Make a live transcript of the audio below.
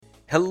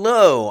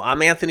Hello,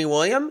 I'm Anthony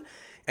William,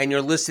 and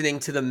you're listening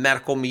to the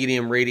Medical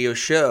Medium Radio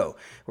Show,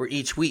 where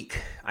each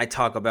week I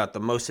talk about the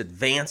most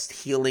advanced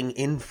healing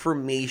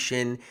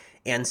information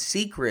and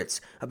secrets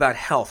about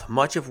health,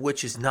 much of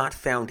which is not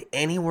found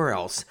anywhere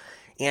else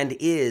and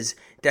is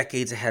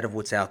decades ahead of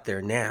what's out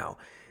there now.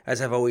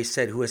 As I've always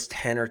said, who has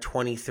 10 or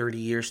 20, 30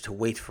 years to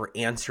wait for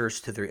answers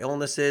to their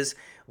illnesses?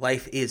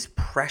 Life is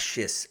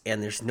precious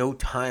and there's no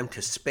time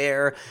to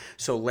spare.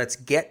 So let's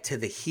get to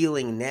the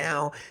healing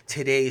now.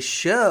 Today's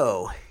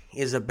show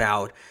is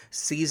about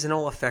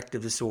seasonal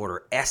affective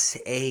disorder,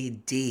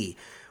 SAD.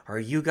 Are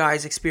you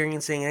guys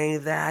experiencing any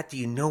of that? Do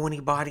you know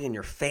anybody in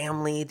your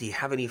family? Do you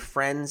have any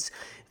friends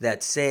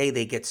that say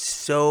they get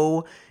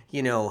so,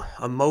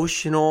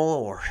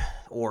 emotional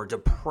or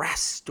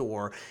depressed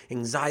or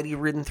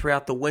anxiety-ridden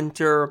throughout the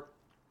winter?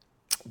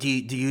 Do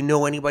you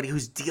know anybody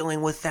who's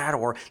dealing with that,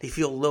 or they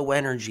feel low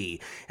energy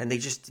and they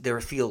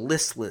feel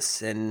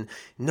listless and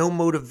no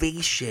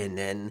motivation,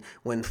 and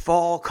when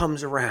fall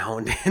comes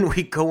around and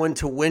we go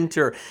into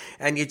winter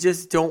and you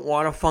just don't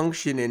want to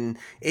function, and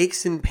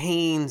aches and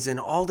pains and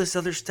all this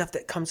other stuff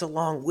that comes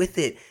along with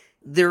it?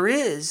 There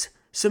is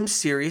some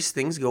serious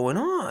things going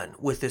on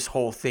with this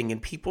whole thing, and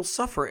people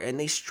suffer and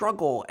they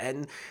struggle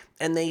and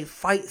they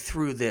fight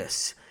through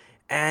this.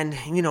 And,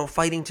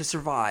 fighting to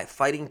survive,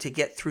 fighting to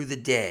get through the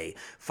day,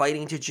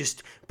 fighting to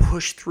just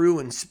push through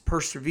and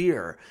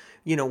persevere,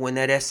 when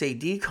that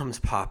SAD comes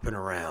popping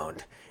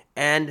around.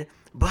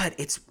 But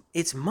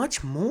it's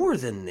much more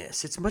than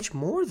this. It's much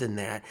more than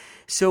that.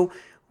 So,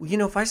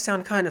 if I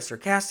sound kind of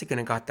sarcastic and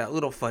I got that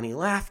little funny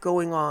laugh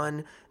going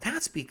on,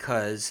 that's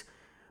because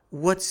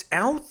what's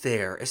out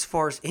there as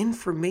far as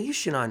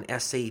information on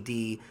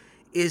SAD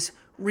is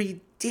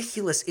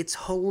ridiculous.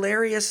 It's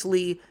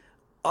hilariously,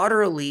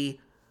 utterly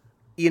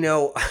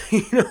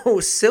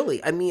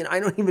silly. I mean,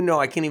 I don't even know.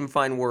 I can't even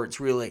find words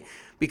really,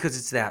 because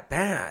it's that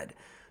bad.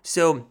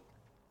 So,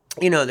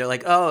 they're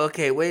like, oh,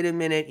 okay, wait a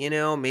minute,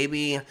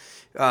 maybe,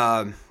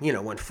 when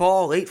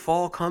late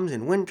fall comes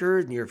in winter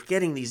and you're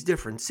getting these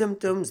different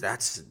symptoms,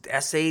 that's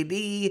SAD.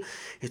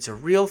 It's a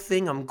real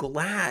thing. I'm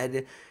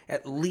glad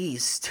at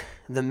least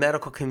the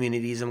medical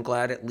communities, I'm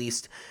glad at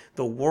least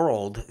the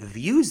world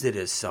views it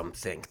as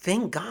something.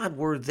 Thank God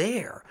we're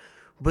there.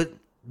 But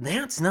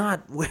that's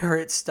not where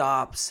it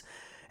stops,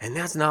 and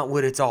that's not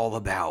what it's all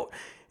about.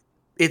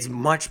 It's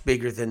much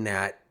bigger than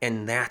that,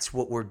 and that's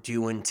what we're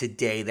doing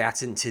today.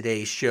 That's in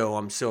today's show.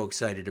 I'm so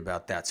excited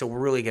about that. So we're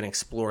really going to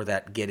explore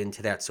that, get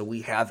into that, so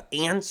we have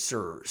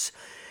answers.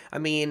 I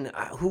mean,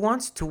 who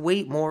wants to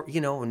wait more,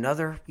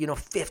 another,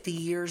 50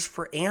 years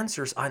for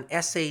answers on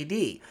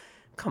SAD?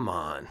 Come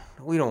on.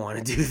 We don't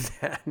want to do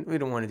that. We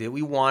don't want to do it.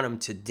 We want them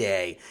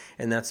today,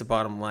 and that's the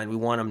bottom line. We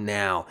want them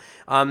now.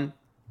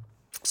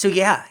 So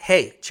yeah,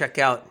 hey, check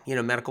out,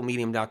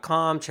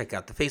 medicalmedium.com, check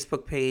out the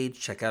Facebook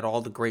page, check out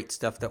all the great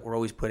stuff that we're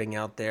always putting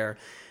out there.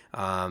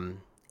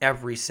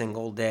 Every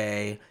single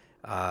day,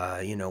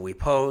 we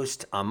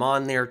post. I'm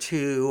on there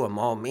too.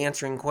 I'm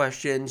answering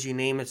questions, you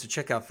name it. So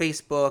check out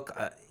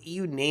Facebook,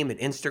 you name it,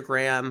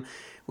 Instagram.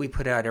 We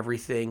put out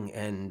everything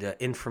and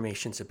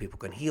information so people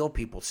can heal,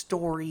 people's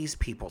stories,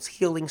 people's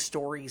healing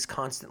stories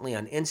constantly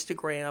on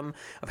Instagram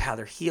of how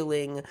they're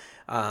healing.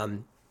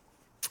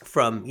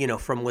 From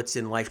what's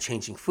in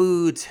Life-Changing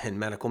Foods and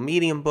Medical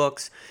Medium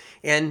books.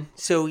 And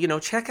so,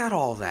 check out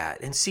all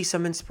that and see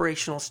some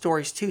inspirational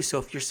stories too. So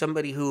if you're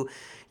somebody who,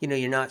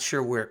 you're not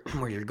sure where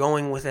you're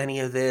going with any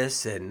of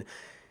this, and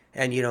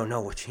you don't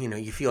know what,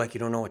 you feel like you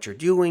don't know what you're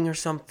doing or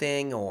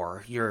something,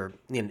 or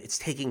it's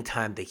taking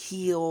time to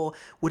heal,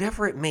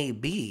 whatever it may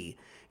be,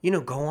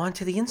 go on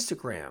to the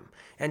Instagram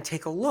and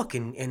take a look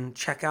and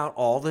check out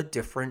all the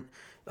different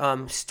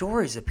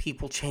stories of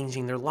people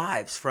changing their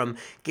lives, from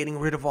getting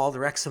rid of all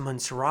their eczema and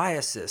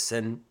psoriasis,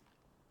 and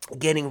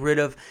getting rid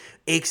of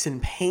aches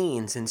and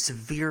pains and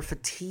severe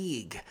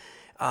fatigue.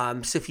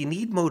 So if you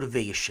need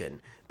motivation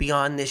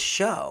beyond this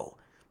show,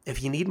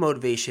 if you need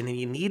motivation and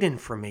you need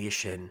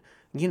information,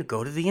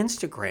 go to the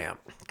Instagram,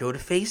 go to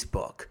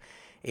Facebook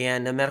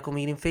and a Medical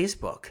Medium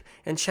Facebook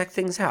and check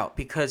things out,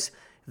 because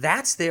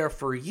that's there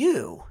for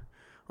you.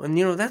 And,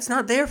 that's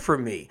not there for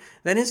me.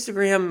 That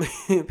Instagram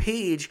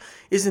page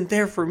isn't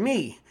there for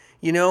me.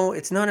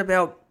 It's not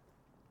about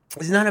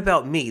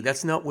me.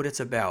 That's not what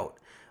it's about.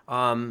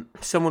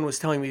 Someone was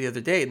telling me the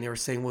other day, and they were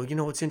saying, well,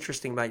 what's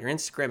interesting about your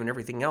Instagram and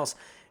everything else?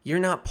 You're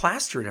not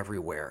plastered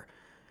everywhere.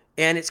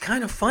 And it's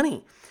kind of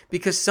funny,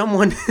 because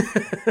someone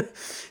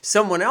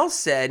else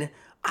said,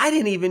 I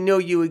didn't even know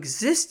you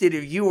existed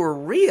or you were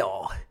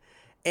real.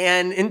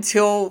 And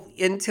until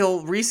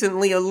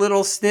recently, a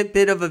little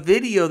snippet of a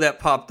video that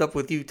popped up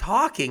with you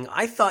talking,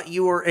 I thought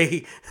you were a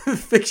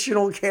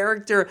fictional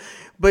character,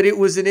 but it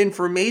was an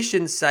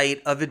information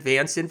site of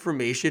advanced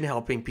information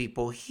helping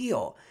people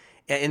heal.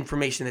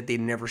 Information that they'd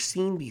never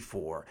seen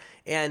before.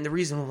 And the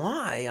reason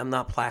why I'm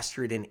not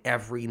plastered in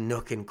every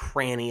nook and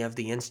cranny of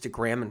the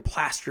Instagram and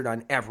plastered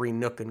on every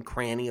nook and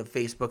cranny of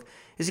Facebook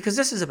is because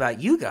this is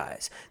about you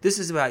guys. This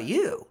is about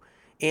you.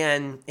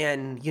 and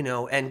and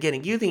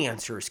getting you the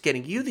answers,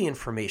 getting you the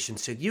information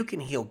so you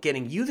can heal,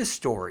 getting you the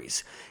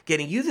stories,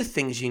 getting you the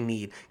things you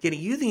need, getting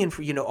you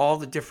the all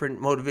the different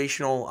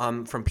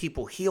motivational from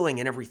people healing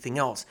and everything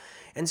else.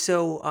 And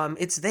so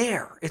it's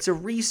there. It's a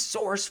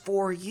resource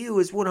for you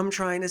is what I'm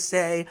trying to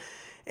say.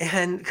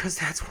 And because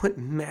that's what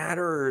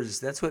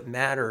matters. That's what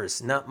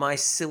matters. Not my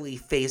silly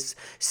face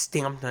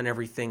stamped on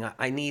everything.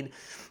 I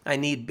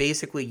need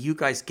basically you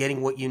guys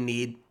getting what you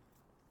need.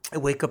 I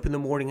wake up in the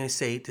morning and I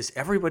say, does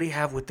everybody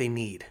have what they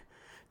need?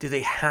 Do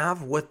they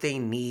have what they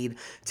need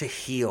to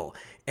heal?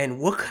 And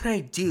what can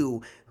I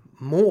do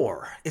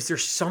more? Is there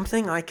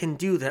something I can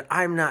do that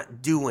I'm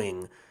not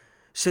doing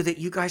so that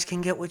you guys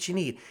can get what you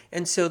need?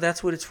 And so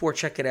that's what it's for.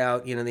 Check it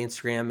out, the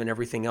Instagram and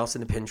everything else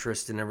and the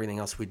Pinterest and everything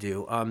else we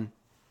do.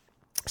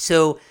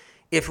 So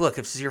if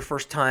this is your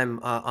first time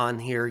on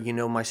here, you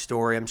know my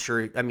story. I'm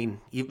sure,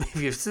 if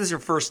this is your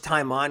first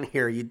time on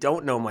here, you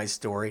don't know my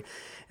story.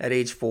 At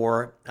age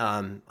 4,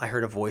 I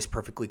heard a voice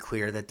perfectly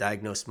clear that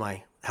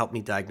helped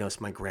me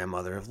diagnose my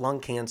grandmother of lung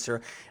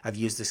cancer. I've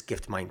used this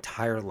gift my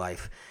entire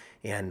life,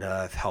 and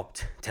I've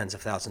helped tens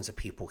of thousands of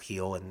people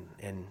heal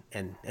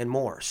and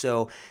more.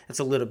 So that's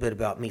a little bit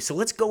about me. So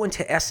let's go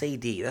into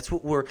SAD. That's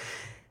what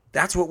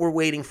we're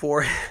waiting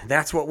for.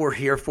 That's what we're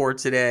here for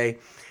today.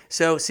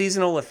 So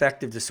seasonal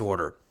affective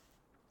disorder.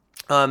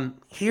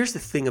 Here's the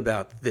thing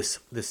about this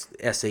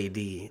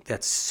SAD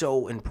that's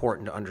so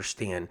important to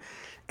understand.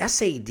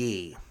 SAD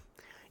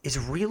is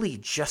really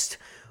just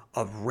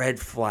a red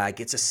flag.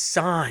 It's a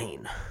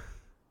sign.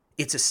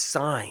 It's a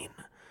sign.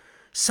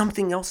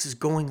 Something else is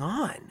going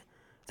on.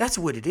 That's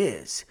what it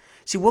is.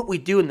 See, what we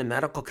do in the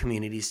medical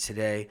communities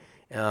today,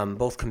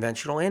 both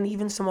conventional and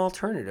even some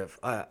alternative.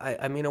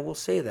 I will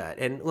say that.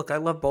 And look, I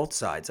love both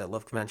sides. I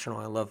love conventional.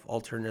 I love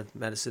alternative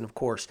medicine, of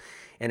course,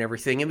 and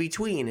everything in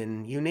between,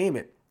 and you name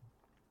it.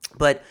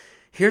 But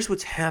here's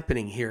what's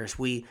happening here is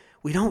we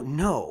don't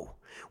know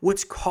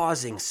what's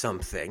causing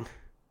something.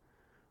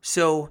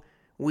 So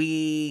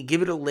we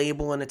give it a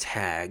label and a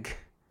tag.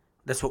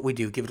 That's what we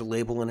do. Give it a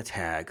label and a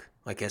tag,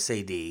 like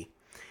SAD.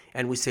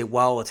 And we say,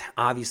 well, it's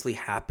obviously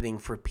happening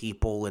for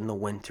people in the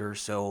winter,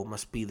 so it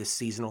must be the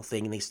seasonal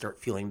thing, and they start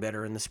feeling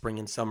better in the spring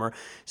and summer.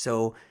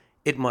 So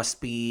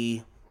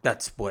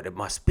that's what it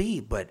must be,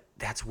 but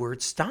that's where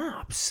it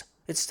stops.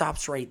 It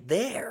stops right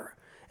there.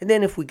 And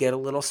then if we get a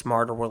little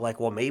smarter, we're like,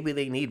 well, maybe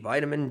they need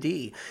vitamin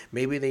D.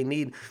 Maybe they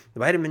need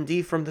vitamin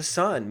D from the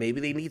sun. Maybe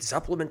they need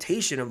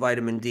supplementation of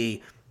vitamin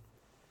D.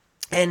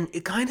 And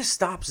it kind of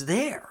stops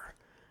there.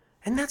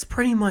 And that's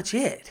pretty much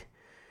it.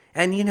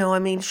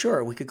 And,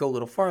 sure, we could go a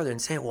little farther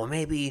and say, well,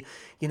 maybe,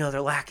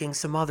 they're lacking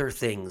some other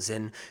things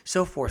and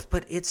so forth.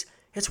 But it's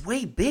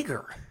way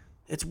bigger.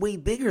 It's way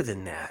bigger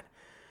than that.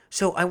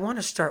 So I want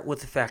to start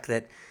with the fact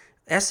that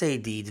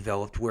SAD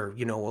developed where,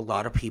 a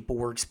lot of people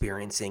were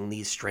experiencing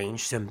these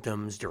strange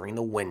symptoms during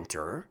the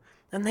winter,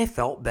 and they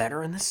felt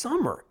better in the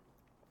summer.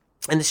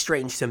 And the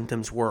strange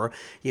symptoms were,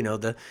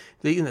 the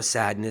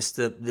sadness,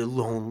 the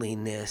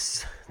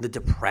loneliness, the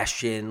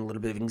depression, a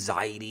little bit of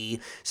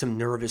anxiety, some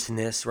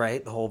nervousness,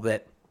 right? The whole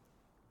bit.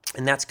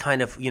 And that's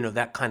kind of,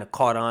 that kind of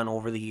caught on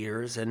over the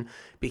years and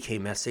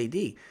became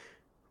SAD.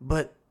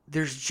 But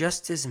there's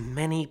just as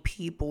many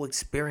people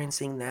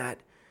experiencing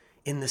that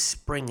in the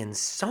spring and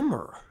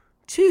summer,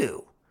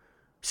 too.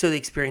 So they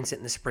experience it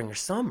in the spring or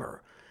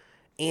summer.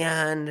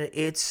 And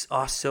it's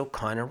also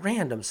kind of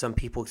random. Some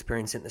people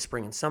experience it in the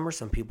spring and summer.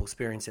 Some people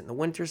experience it in the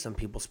winter. Some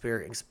people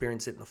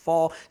experience it in the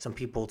fall. Some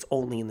people it's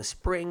only in the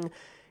spring.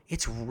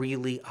 It's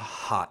really a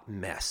hot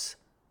mess.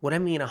 What I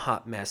mean a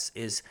hot mess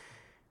is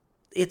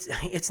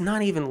it's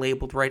not even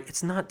labeled right.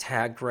 It's not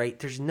tagged right.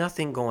 There's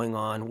nothing going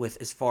on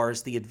with as far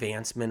as the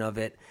advancement of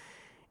it.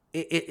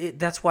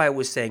 That's why I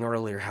was saying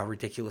earlier how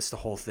ridiculous the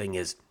whole thing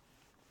is.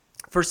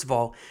 First of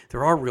all,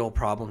 there are real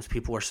problems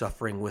people are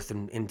suffering with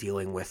and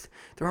dealing with.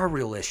 There are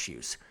real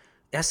issues.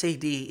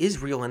 SAD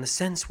is real in the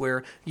sense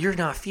where you're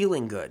not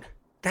feeling good.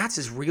 That's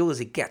as real as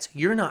it gets.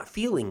 You're not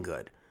feeling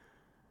good.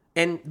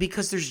 And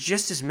because there's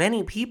just as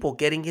many people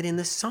getting it in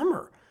the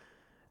summer.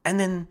 And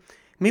then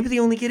maybe they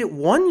only get it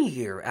 1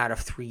 year out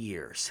of 3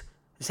 years.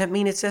 Does that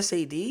mean it's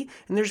SAD?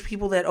 And there's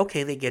people that,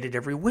 okay, they get it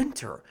every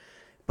winter.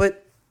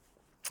 But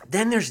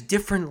then there's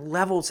different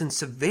levels and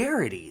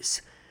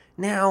severities.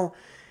 Now,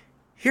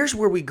 here's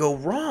where we go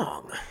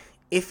wrong.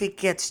 If it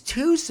gets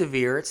too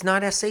severe, it's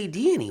not SAD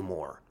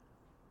anymore.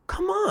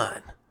 Come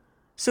on.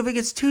 So if it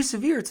gets too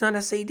severe, it's not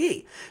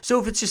SAD. So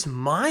if it's just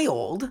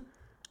mild,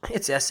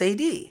 it's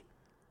SAD.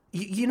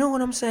 You know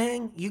what I'm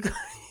saying? You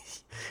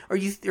guys,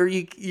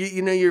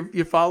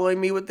 you're following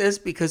me with this?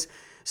 Because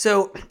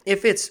so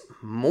if it's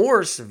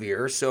more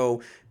severe,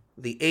 so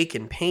the ache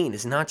and pain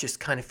is not just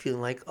kind of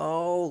feeling like,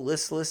 oh,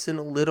 listless and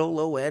a little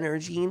low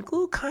energy and a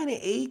little kind of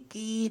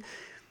achy.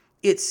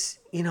 It's,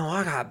 I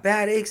got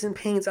bad aches and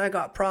pains, I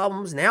got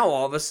problems. Now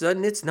all of a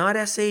sudden it's not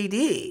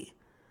SAD.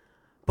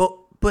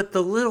 But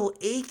the little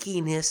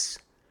achiness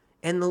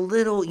and the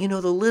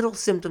little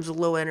symptoms of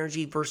low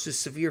energy versus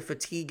severe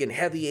fatigue and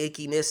heavy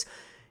achiness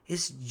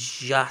is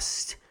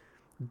just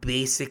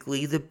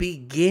basically the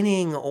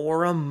beginning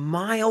or a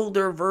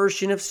milder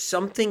version of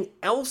something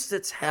else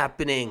that's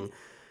happening.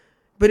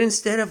 But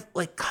instead of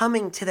like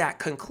coming to that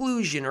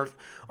conclusion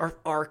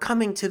or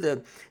coming to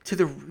the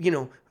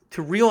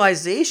to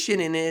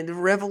realization and a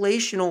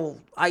revelational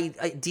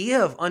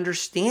idea of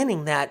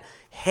understanding that,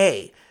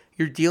 hey,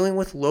 you're dealing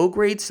with low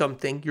grade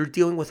something, you're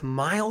dealing with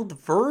mild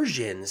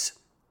versions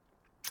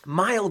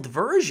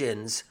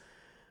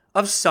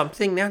of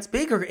something that's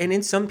bigger. And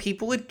in some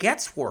people, it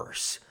gets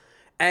worse.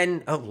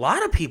 And a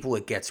lot of people,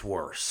 it gets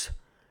worse.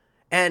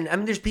 And I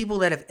mean, there's people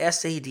that have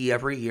SAD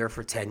every year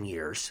for 10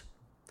 years,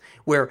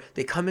 where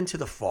they come into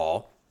the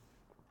fall,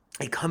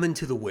 they come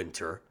into the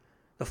winter,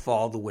 the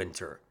fall, the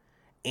winter,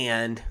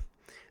 and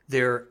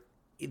they're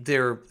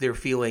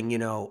feeling,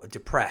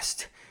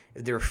 depressed.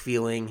 They're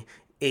feeling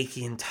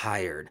achy and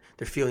tired.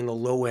 They're feeling a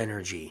low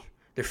energy.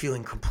 They're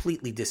feeling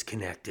completely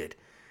disconnected.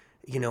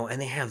 And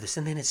they have this,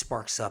 and then it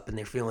sparks up, and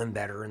they're feeling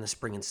better in the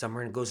spring and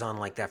summer, and it goes on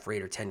like that for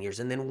 8 or 10 years.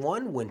 And then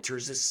one winter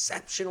is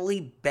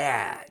exceptionally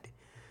bad.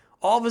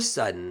 All of a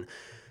sudden,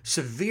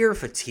 severe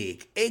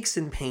fatigue, aches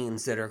and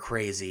pains that are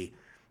crazy,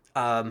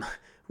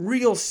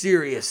 real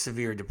serious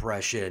severe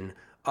depression,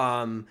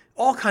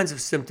 all kinds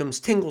of symptoms,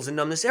 tingles and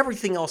numbness,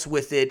 everything else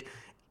with it.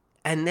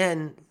 And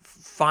then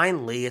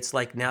finally, it's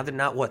like now they're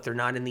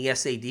not in the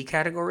SAD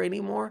category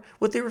anymore.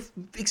 What they were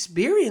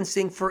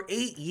experiencing for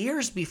 8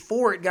 years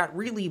before it got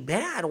really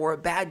bad or a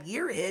bad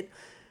year hit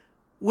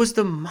was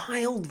the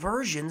mild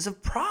versions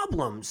of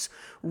problems,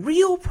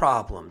 real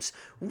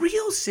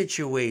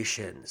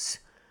situations.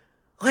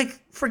 Like,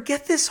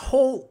 forget this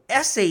whole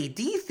SAD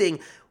thing.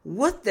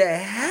 What the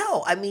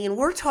hell? I mean,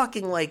 we're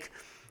talking like,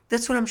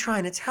 that's what I'm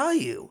trying to tell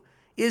you,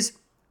 is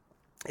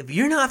if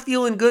you're not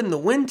feeling good in the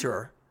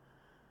winter,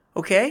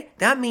 okay,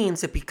 that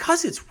means that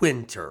because it's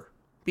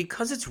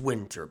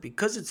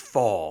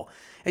fall,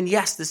 and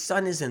yes, the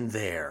sun isn't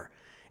there,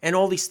 and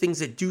all these things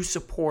that do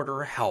support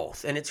our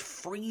health, and it's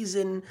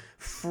freezing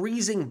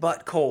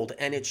butt cold,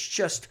 and it's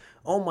just,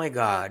 oh my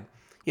God,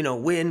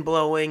 wind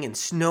blowing and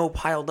snow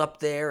piled up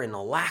there and a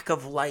lack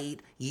of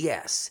light.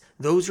 Yes,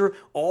 those are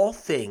all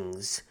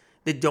things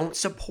that don't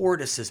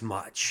support us as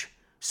much.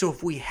 So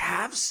if we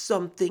have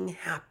something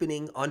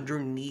happening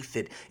underneath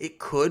it, it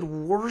could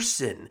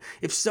worsen.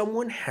 If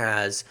someone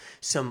has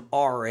some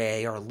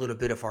RA or a little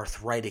bit of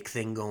arthritic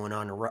thing going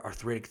on,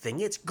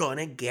 it's going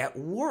to get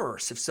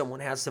worse. If someone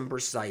has some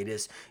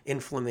bursitis,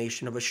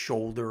 inflammation of a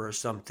shoulder or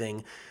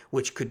something,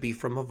 which could be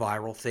from a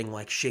viral thing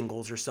like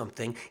shingles or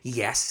something,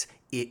 yes,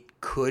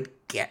 it could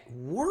get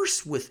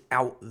worse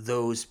without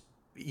those,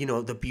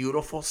 the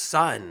beautiful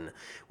sun,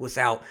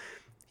 without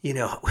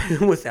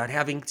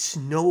having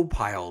snow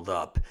piled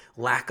up,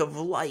 lack of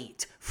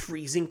light,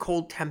 freezing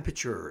cold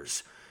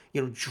temperatures,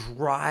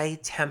 dry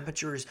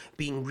temperatures,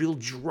 being real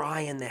dry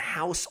in the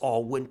house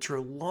all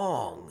winter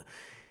long.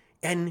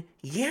 And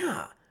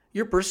yeah,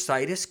 your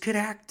bursitis could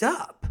act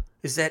up.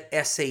 Is that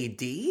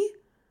SAD?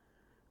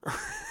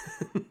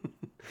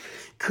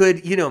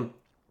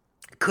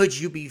 Could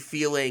you be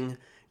feeling,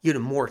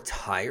 more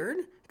tired?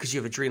 Because you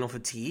have adrenal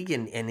fatigue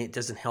and it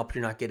doesn't help,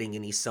 you're not getting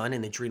any sun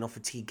and adrenal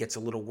fatigue gets a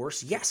little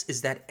worse. Yes,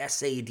 is that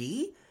SAD?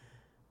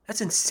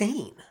 That's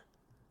insane.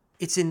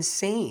 It's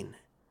insane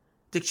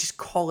to just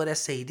call it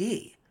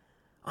SAD.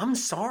 I'm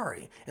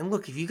sorry. And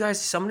look, if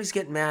somebody's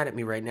getting mad at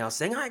me right now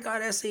saying, I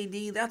got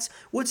SAD,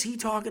 what's he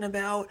talking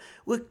about?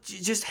 Look,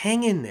 just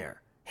hang in there.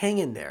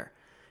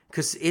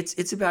 Because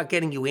it's about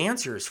getting you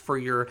answers for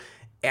your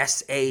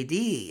SAD.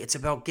 It's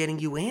about getting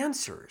you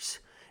answers.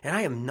 And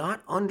I am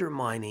not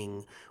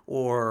undermining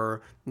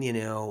or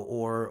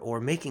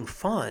making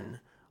fun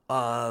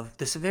of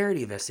the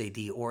severity of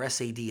SAD or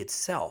SAD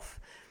itself.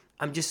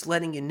 I'm just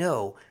letting you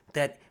know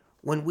that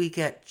when we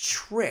get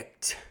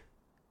tricked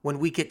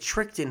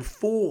and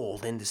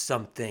fooled into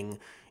something,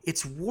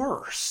 it's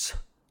worse.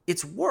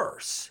 It's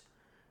worse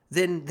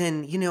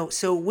than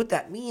so what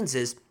that means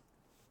is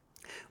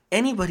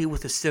anybody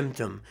with a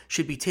symptom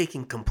should be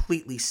taken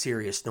completely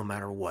serious no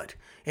matter what.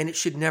 And it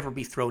should never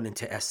be thrown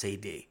into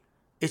SAD.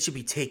 It should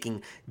be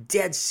taken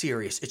dead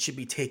serious. It should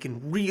be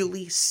taken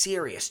really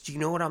serious. Do you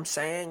know what I'm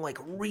saying? Like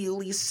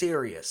really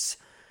serious.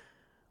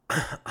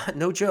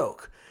 No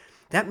joke.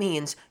 That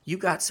means you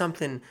got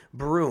something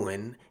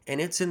brewing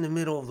and it's in the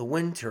middle of the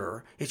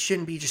winter. It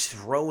shouldn't be just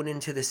thrown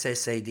into this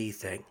SAD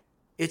thing.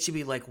 It should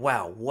be like,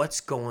 wow,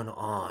 what's going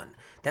on?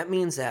 That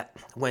means that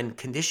when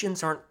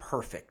conditions aren't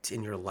perfect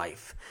in your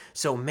life,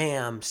 so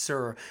ma'am,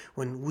 sir,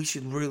 when we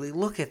should really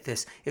look at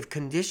this, if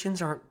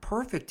conditions aren't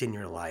perfect in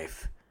your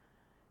life,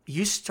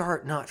 you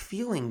start not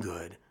feeling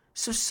good.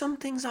 So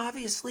something's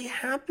obviously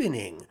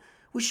happening.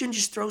 We shouldn't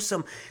just throw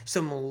some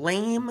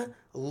lame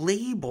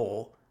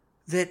label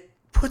that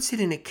puts it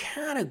in a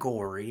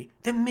category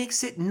that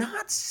makes it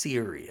not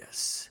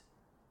serious.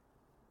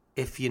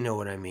 If you know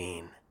what I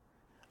mean.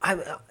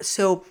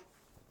 So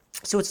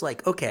it's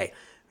like, okay,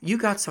 you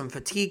got some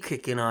fatigue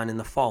kicking on in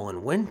the fall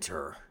and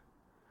winter,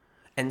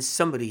 and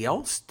somebody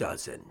else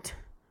doesn't.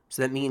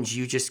 So that means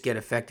you just get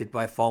affected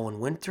by fall and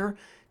winter?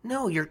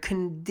 No, your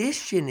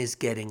condition is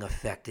getting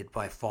affected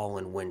by fall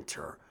and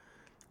winter.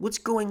 What's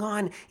going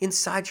on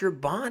inside your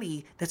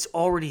body that's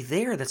already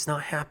there that's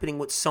not happening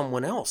with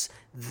someone else?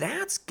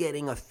 That's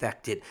getting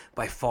affected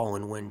by fall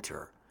and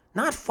winter.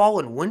 Not fall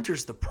and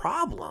winter's the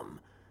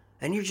problem,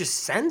 and you're just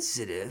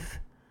sensitive.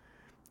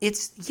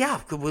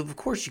 Of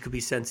course you could be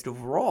sensitive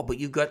overall, but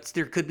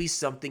there could be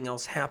something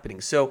else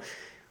happening. So,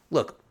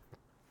 look,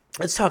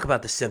 let's talk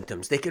about the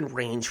symptoms. They can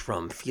range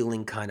from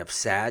feeling kind of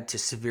sad to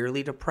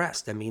severely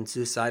depressed. I mean,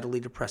 suicidally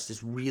depressed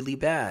is really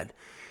bad.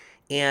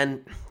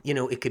 And,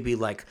 it could be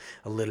like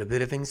a little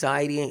bit of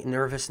anxiety and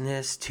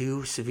nervousness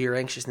to severe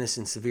anxiousness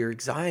and severe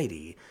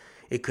anxiety.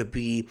 It could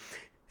be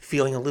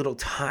feeling a little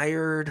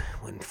tired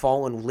when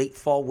fall and late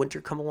fall,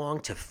 winter come along,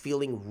 to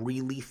feeling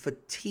really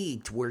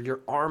fatigued where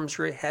your arms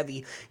are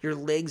heavy, your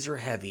legs are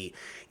heavy.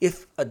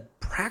 If a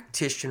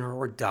practitioner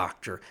or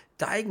doctor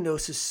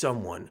diagnoses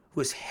someone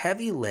who has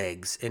heavy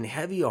legs and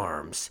heavy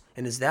arms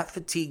and is that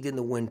fatigued in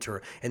the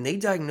winter, and they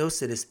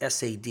diagnose it as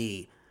SAD,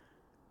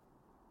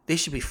 they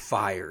should be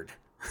fired.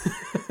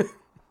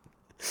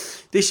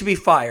 They should be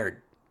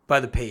fired by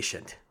the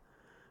patient.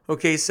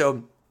 Okay,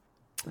 so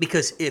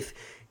because if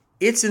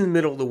it's in the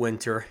middle of the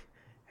winter,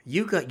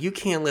 you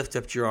can't lift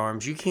up your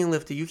arms, you can't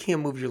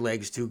move your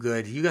legs too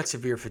good, you got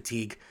severe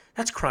fatigue.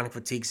 That's chronic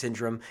fatigue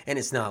syndrome, and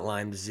it's not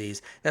Lyme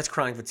disease. That's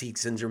chronic fatigue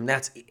syndrome.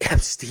 That's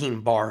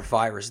Epstein-Barr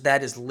virus.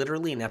 That is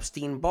literally an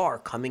Epstein-Barr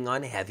coming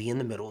on heavy in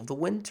the middle of the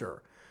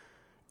winter.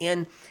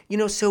 And,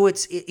 so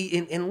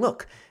and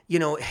look,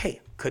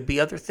 hey, could be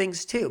other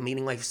things too,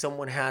 meaning like if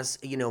someone has,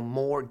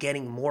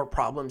 getting more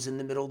problems in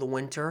the middle of the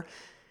winter,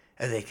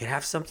 they could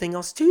have something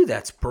else too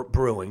that's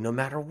brewing no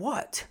matter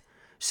what.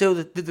 So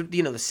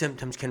the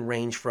symptoms can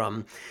range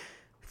from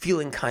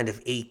feeling kind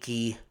of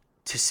achy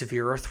to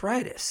severe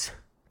arthritis,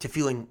 to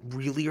feeling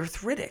really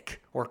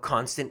arthritic or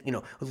constant,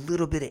 a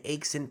little bit of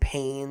aches and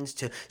pains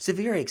to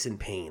severe aches and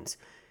pains.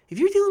 If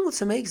you're dealing with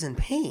some aches and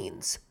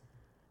pains,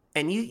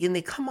 and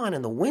they come on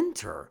in the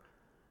winter,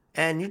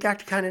 and your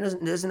doctor kind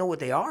of doesn't know what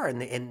they are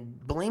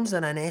and blames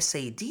it on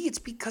SAD, it's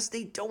because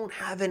they don't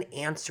have an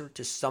answer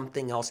to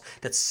something else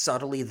that's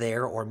subtly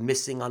there or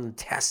missing on the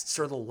tests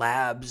or the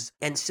labs.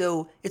 And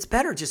so it's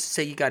better just to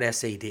say you got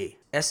SAD.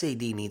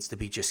 SAD needs to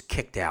be just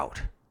kicked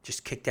out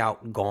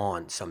and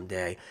gone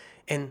someday.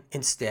 And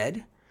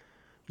instead,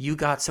 you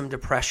got some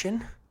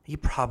depression, you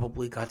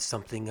probably got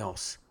something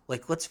else.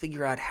 Like, let's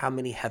figure out how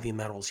many heavy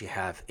metals you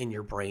have in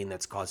your brain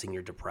that's causing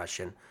your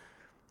depression.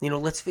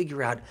 Let's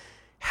figure out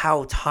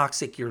how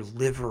toxic your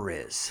liver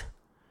is.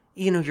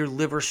 Your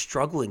liver's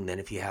struggling then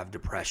if you have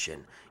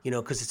depression,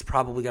 because it's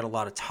probably got a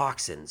lot of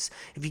toxins.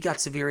 If you got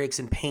severe aches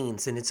and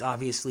pains, then it's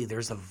obviously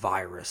there's a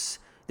virus.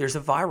 There's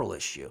a viral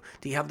issue.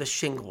 Do you have the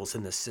shingles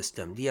in the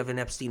system? Do you have an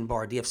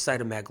Epstein-Barr? Do you have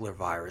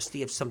cytomegalovirus? Do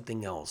you have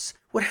something else?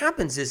 What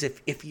happens is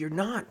if you're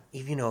not,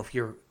 if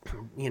you're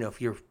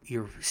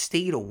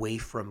stayed away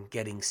from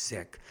getting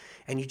sick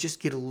and you just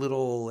get a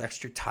little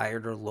extra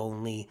tired or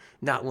lonely,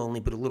 not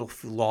lonely, but a little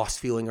lost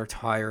feeling or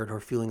tired or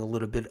feeling a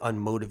little bit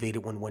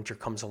unmotivated when winter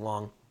comes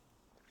along.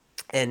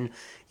 And,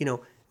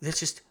 that's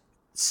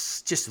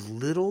just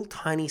little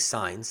tiny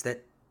signs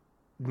that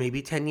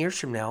maybe 10 years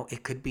from now,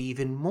 it could be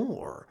even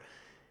more.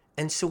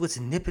 And so let's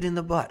nip it in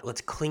the bud.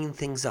 Let's clean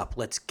things up.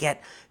 Let's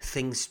get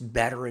things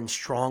better and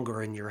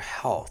stronger in your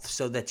health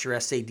so that your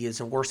SAD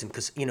isn't worsen.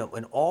 Because, in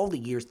all the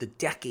years, the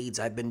decades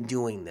I've been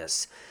doing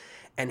this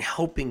and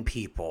helping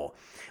people,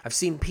 I've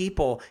seen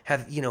people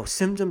have,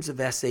 symptoms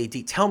of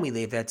SAD. Tell me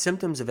they've had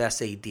symptoms of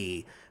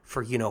SAD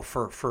for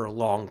a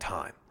long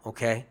time,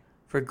 okay?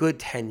 For a good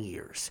 10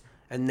 years.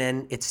 And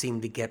then it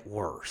seemed to get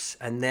worse.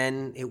 And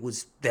then it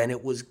was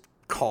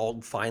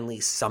called finally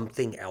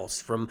something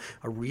else from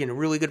a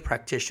really good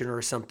practitioner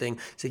or something.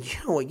 Said,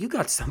 you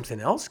got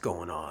something else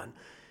going on.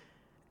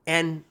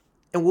 And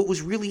what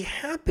was really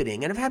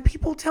happening, and I've had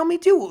people tell me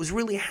too, what was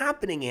really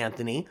happening,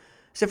 Anthony,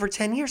 is that for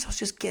 10 years I was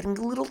just getting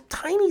little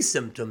tiny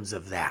symptoms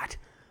of that.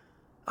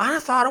 I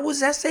thought it was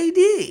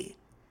SAD.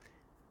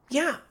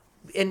 Yeah.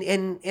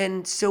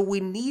 And so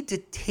we need to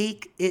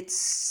take it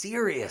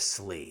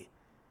seriously.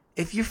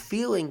 If you're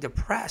feeling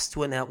depressed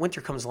when that winter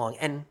comes along,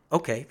 and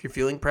okay, if you're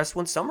feeling depressed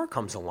when summer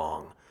comes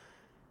along,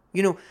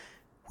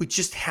 we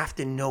just have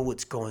to know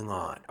what's going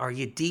on. Are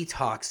you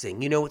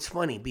detoxing? It's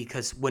funny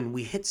because when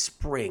we hit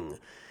spring,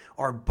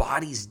 our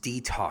bodies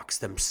detox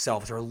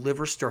themselves. Our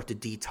livers start to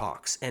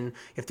detox. And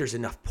if there's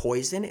enough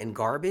poison and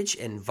garbage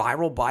and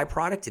viral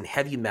byproduct and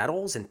heavy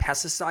metals and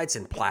pesticides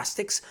and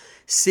plastics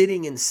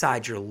sitting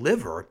inside your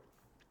liver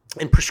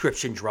and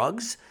prescription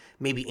drugs,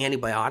 maybe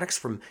antibiotics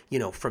from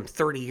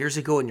 30 years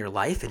ago in your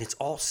life, and it's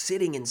all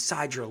sitting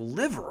inside your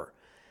liver.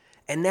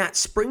 And that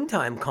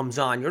springtime comes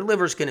on, your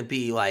liver's going to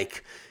be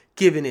like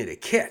giving it a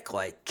kick,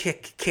 like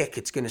kick.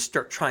 It's going to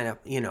start trying to,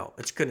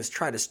 it's going to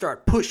try to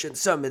start pushing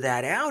some of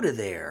that out of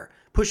there,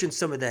 pushing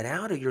some of that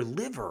out of your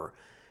liver.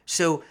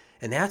 So,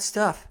 and that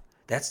stuff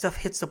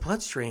hits the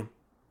bloodstream.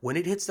 When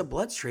it hits the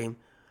bloodstream,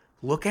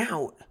 look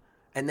out.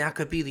 And that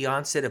could be the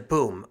onset of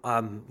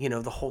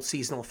the whole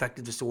seasonal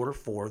affective disorder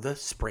for the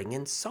spring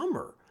and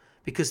summer.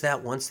 Because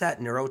once that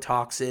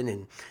neurotoxin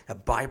and a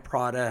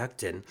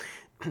byproduct and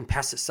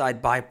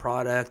pesticide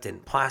byproduct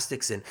and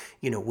plastics and,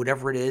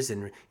 whatever it is.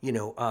 And,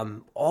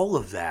 all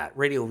of that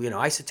radio,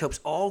 isotopes,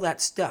 all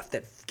that stuff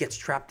that gets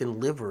trapped in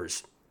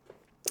livers,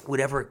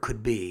 whatever it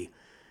could be,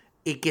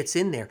 it gets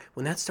in there.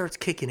 When that starts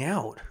kicking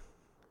out,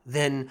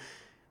 then,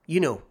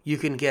 you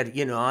can get,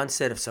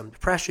 onset of some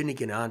depression, you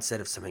get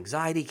onset of some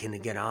anxiety, you can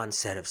get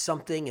onset of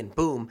something, and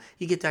boom,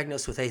 you get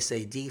diagnosed with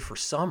SAD for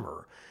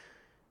summer.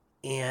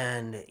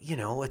 And,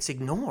 it's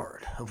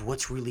ignored of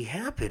what's really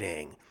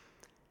happening.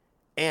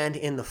 And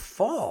in the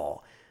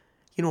fall,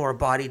 our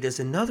body does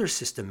another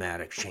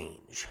systematic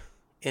change.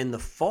 In the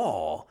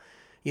fall,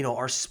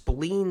 our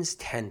spleens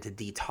tend to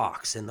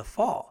detox in the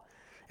fall.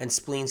 And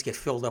spleens get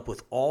filled up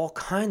with all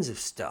kinds of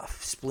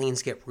stuff.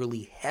 Spleens get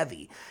really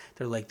heavy.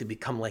 They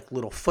become like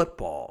little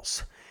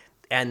footballs.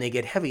 And they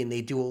get heavy, and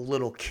they do a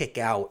little kick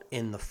out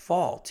in the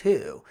fall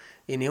too.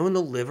 And the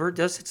liver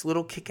does its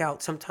little kick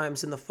out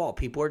sometimes in the fall.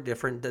 People are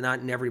different, not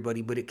in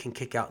everybody, but it can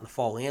kick out in the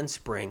fall and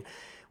spring.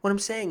 What I'm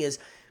saying is,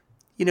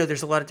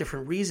 there's a lot of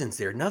different reasons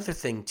there. Another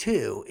thing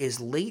too is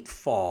late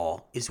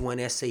fall is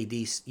when SAD,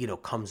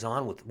 comes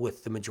on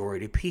with the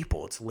majority of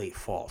people. It's late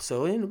fall.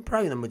 So in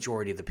probably the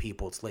majority of the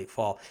people, it's late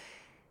fall.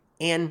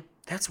 And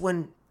that's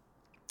when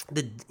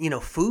the,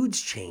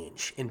 foods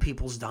change in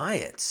people's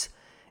diets.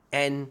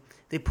 And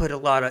they put a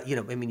lot of,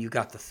 you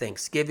got the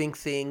Thanksgiving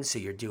thing, so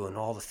you're doing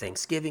all the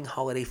Thanksgiving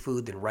holiday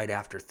food. Then right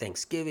after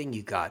Thanksgiving,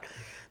 you got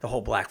the whole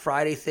Black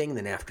Friday thing.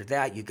 Then after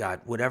that, you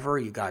got whatever.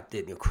 You got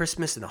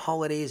Christmas and the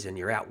holidays, and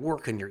you're at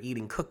work and you're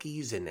eating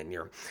cookies, and then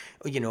you're,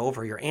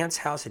 over your aunt's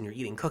house and you're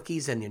eating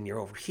cookies, and then you're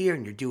over here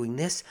and you're doing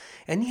this.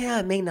 And yeah,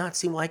 it may not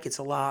seem like it's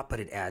a lot,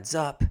 but it adds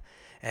up.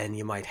 And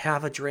you might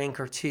have a drink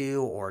or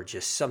two, or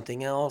just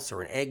something else,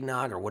 or an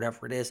eggnog, or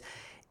whatever it is.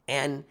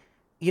 And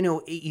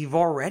you've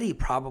already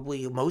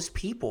probably, most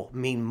people,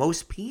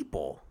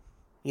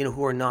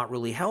 who are not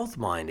really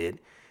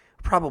health-minded,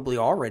 probably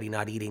already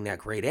not eating that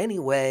great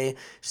anyway,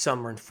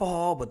 summer and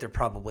fall, but they're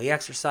probably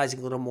exercising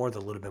a little more,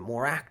 they're a little bit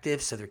more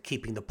active, so they're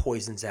keeping the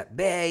poisons at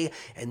bay.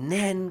 And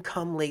then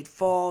come late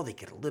fall, they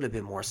get a little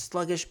bit more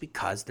sluggish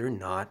because they're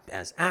not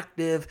as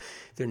active,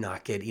 they're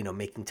not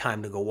making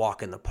time to go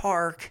walk in the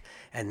park,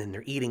 and then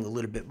they're eating a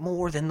little bit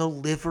more, then the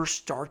liver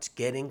starts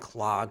getting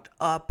clogged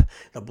up,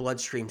 the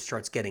bloodstream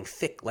starts getting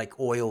thick like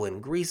oil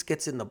and grease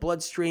gets in the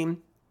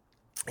bloodstream.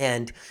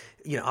 And,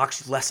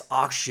 less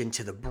oxygen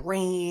to the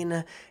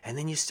brain, and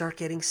then you start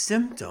getting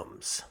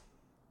symptoms.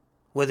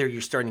 Whether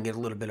you're starting to get a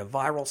little bit of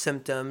viral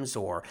symptoms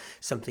or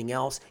something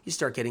else, you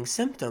start getting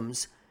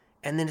symptoms,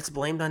 and then it's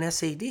blamed on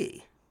SAD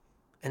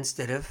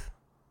instead of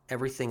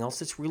everything else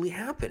that's really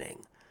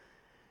happening.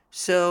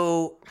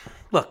 So,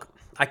 look,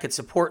 I could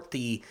support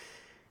the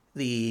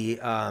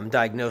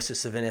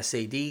diagnosis of an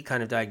SAD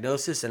kind of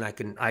diagnosis, and I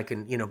can,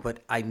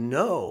 but I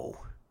know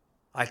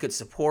I could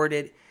support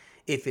it.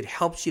 If it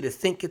helps you to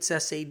think it's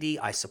SAD,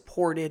 I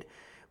support it.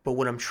 But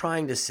what I'm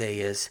trying to say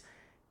is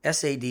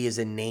SAD is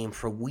a name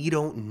for we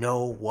don't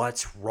know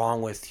what's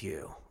wrong with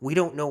you. We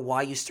don't know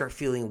why you start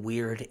feeling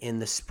weird in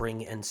the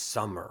spring and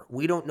summer.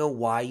 We don't know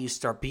why you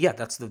start, but yeah,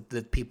 that's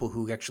the people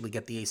who actually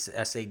get the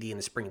SAD in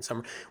the spring and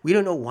summer. We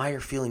don't know why you're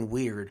feeling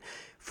weird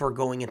for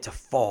going into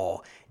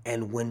fall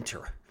and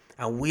winter.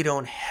 And we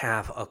don't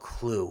have a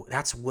clue.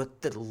 That's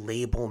what the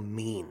label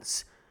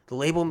means. The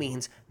label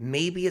means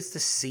maybe it's the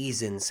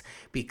seasons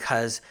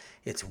because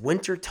it's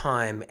winter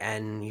time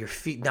and you're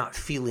not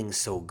feeling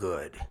so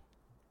good.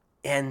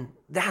 And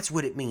that's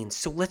what it means.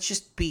 So let's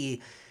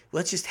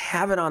just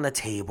have it on the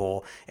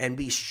table and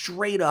be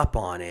straight up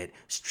on it,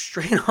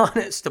 straight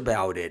honest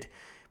about it.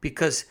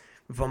 Because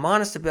if I'm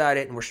honest about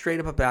it and we're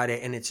straight up about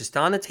it and it's just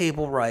on the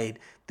table right,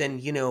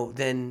 then,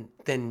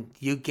 then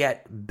you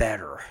get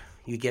better.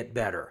 You get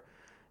better.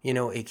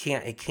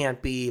 It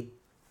can't be,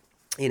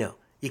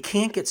 you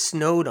can't get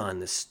snowed on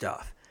this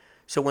stuff.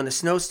 So when the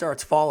snow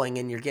starts falling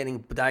and you're getting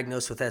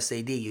diagnosed with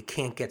SAD, you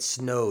can't get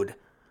snowed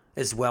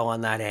as well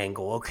on that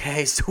angle,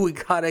 okay? So we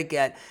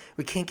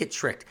can't get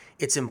tricked.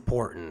 It's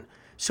important.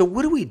 So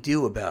what do we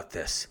do about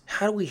this?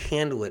 How do we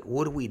handle it?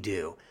 What do we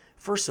do?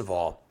 First of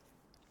all,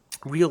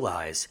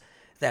 realize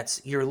that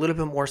you're a little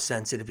bit more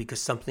sensitive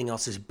because something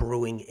else is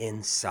brewing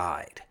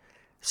inside.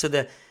 So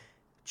the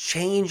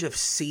change of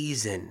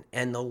season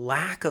and the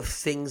lack of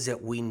things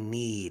that we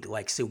need,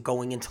 like so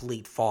going into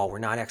late fall, we're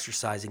not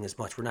exercising as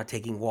much, we're not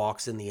taking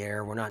walks in the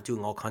air, we're not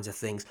doing all kinds of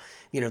things,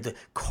 the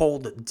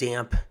cold,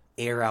 damp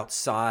air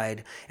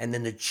outside, and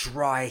then the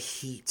dry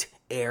heat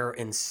air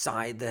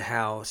inside the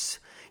house.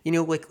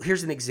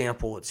 Here's an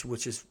example,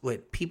 which is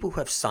what people who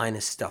have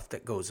sinus stuff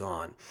that goes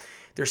on.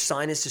 Their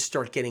sinuses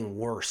start getting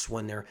worse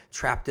when they're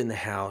trapped in the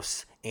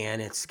house,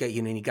 and it's got,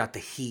 you got the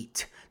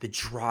heat, the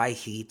dry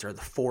heat or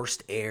the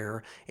forced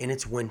air, and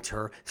it's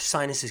winter.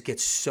 Sinuses get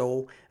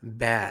so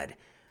bad.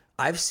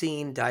 I've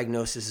seen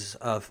diagnoses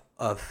of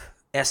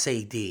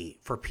SAD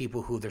for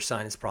people who their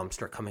sinus problems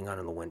start coming on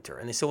in the winter.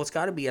 And they say, well, it's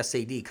got to be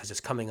SAD because it's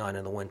coming on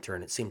in the winter,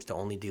 and it seems to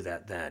only do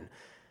that then.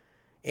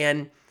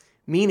 And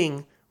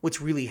meaning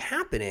what's really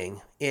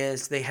happening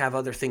is they have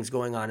other things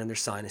going on in their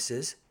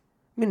sinuses.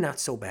 Not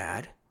so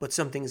bad, but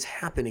something's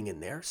happening in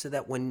there so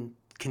that when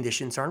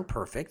conditions aren't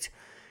perfect,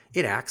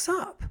 it acts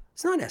up.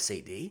 It's not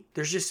SAD.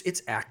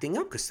 It's acting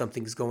up because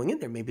something's going in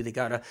there. Maybe they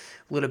got a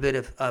little bit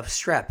of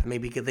strep.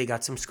 Maybe they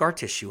got some scar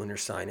tissue in their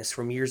sinus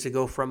from years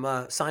ago from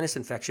a sinus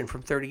infection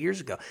from 30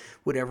 years ago.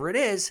 Whatever it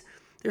is,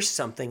 there's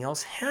something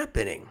else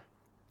happening.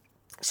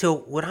 So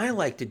what I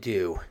like to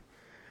do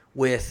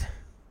with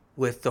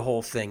the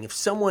whole thing, if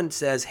someone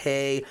says,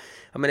 hey,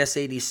 I'm an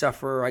SAD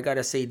sufferer, I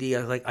got SAD,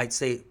 I'd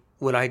say,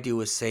 what I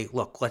do is say,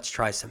 look, let's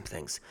try some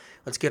things.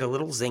 Let's get a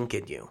little zinc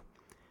in you.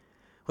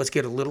 Let's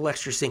get a little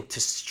extra zinc to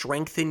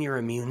strengthen your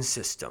immune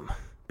system,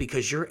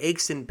 because your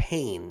aches and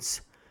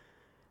pains,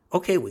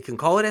 okay, we can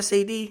call it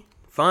SAD,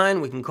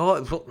 fine, we can call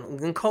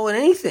it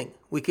anything.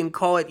 We can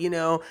call it,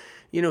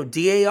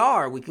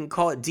 DAR, we can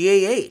call it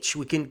DAH,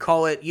 we can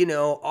call it,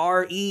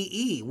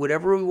 REE,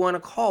 whatever we want to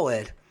call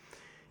it.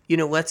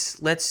 Let's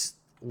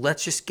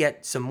just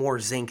get some more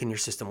zinc in your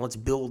system. Let's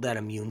build that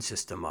immune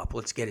system up.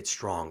 Let's get it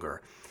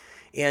stronger.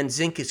 And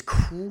zinc is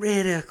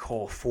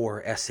critical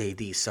for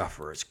SAD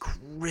sufferers,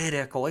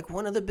 critical, like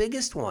one of the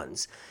biggest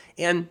ones.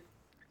 And,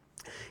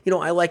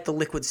 I like the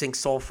liquid zinc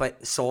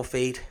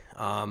sulfate.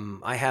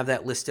 I have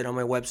that listed on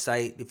my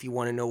website if you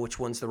want to know which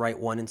one's the right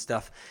one and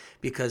stuff,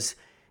 because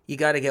you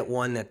got to get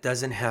one that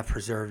doesn't have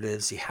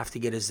preservatives. You have to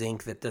get a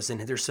zinc that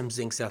doesn't. There's some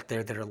zincs out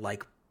there that are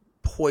like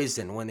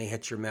poison when they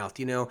hit your mouth.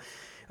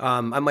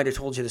 I might have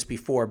told you this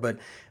before, but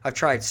I've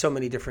tried so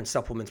many different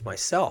supplements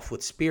myself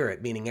with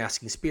Spirit, meaning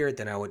asking Spirit.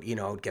 Then I would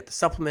get the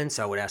supplements.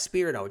 I would ask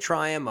Spirit. I would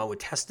try them. I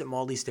would test them,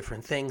 all these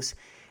different things.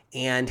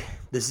 And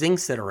the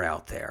zincs that are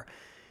out there,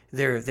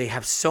 they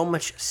have so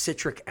much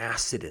citric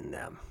acid in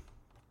them,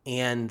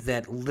 and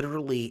that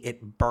literally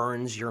it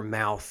burns your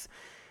mouth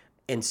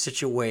in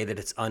such a way that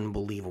it's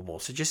unbelievable.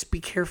 So just be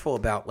careful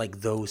about like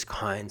those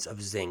kinds of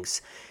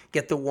zincs.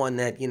 Get the one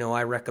that,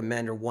 I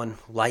recommend, or one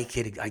like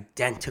it,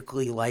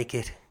 identically like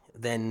it,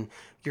 then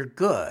you're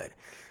good.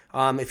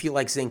 If you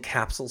like zinc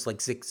capsules,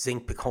 like zinc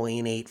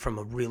picolinate from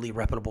a really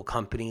reputable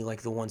company,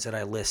 like the ones that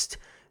I list,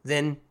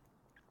 then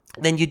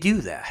you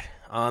do that.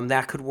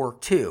 That could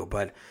work too,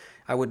 but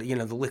I would,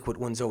 the liquid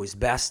one's always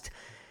best.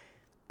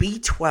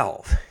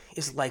 B12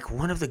 is like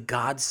one of the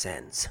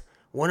godsends,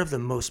 one of the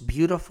most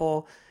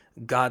beautiful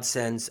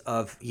godsends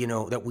of,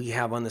 that we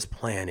have on this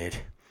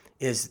planet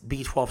is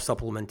B12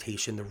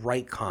 supplementation, the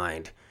right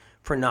kind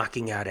for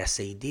knocking out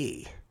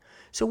SAD.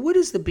 So what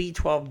is the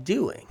B12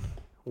 doing?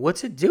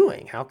 What's it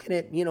doing? How can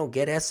it,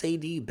 get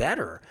SAD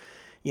better?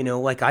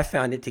 Like I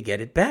found it to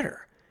get it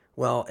better.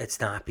 Well, it's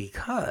not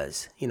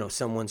because,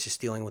 someone's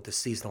just dealing with the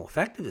seasonal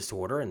affective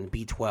disorder and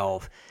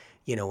B12,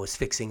 is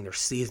fixing their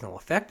seasonal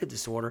affective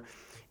disorder.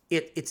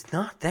 It's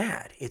not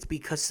that. It's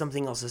because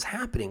something else is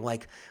happening.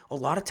 Like a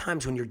lot of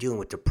times when you're dealing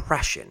with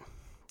depression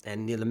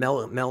and the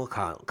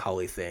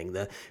melancholy thing,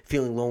 the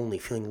feeling lonely,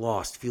 feeling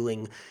lost,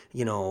 feeling,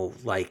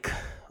 like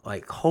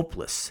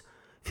hopeless,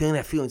 feeling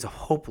that feelings of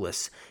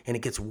hopeless, and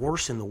it gets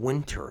worse in the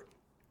winter,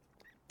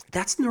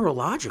 that's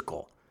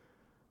neurological.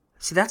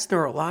 See, that's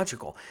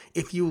neurological.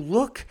 If you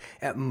look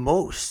at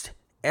most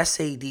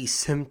SAD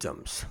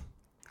symptoms,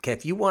 okay,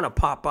 if you want to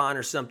pop on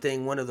or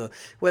something, one of the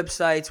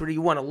websites where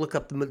you want to look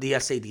up the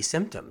SAD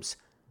symptoms,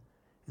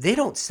 they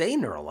don't say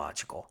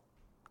neurological.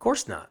 Of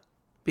course not.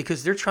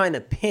 Because they're trying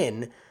to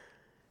pin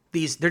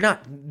these,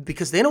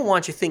 because they don't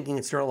want you thinking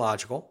it's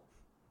neurological.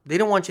 They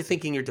don't want you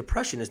thinking your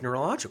depression is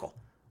neurological.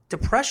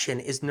 Depression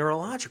is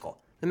neurological.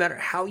 No matter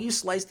how you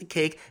slice the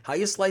cake, how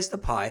you slice the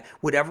pie,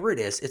 whatever it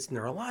is, it's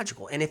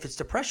neurological. And if it's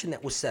depression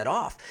that was set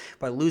off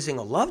by losing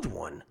a loved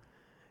one,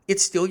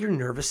 it's still your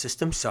nervous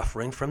system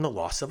suffering from the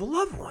loss of a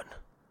loved one.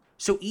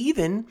 So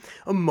even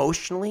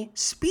emotionally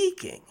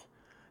speaking,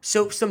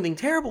 so if something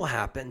terrible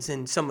happens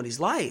in somebody's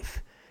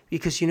life,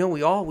 because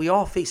we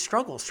all face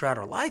struggles throughout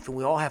our life, and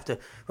we have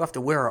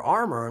to wear our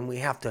armor, and we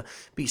have to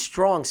be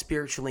strong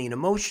spiritually and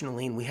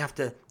emotionally, and we have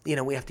to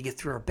get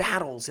through our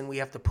battles, and we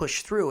have to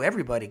push through.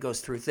 Everybody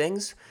goes through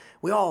things.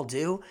 We all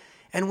do.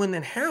 And when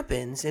that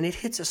happens, and it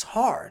hits us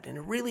hard, and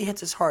it really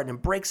hits us hard, and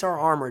breaks our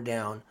armor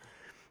down,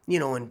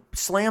 and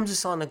slams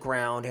us on the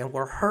ground, and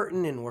we're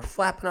hurting, and we're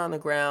flapping on the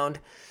ground,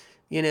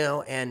 and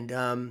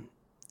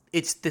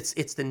it's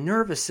the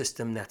nervous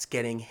system that's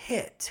getting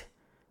hit.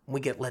 We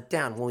get let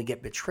down, when we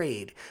get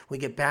betrayed, we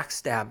get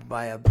backstabbed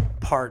by a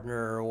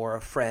partner or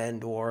a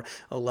friend or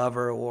a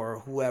lover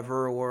or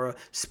whoever or a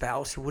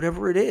spouse or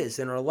whatever it is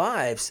in our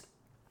lives.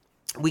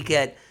 We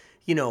get,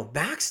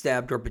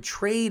 backstabbed or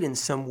betrayed in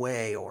some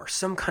way, or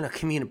some kind of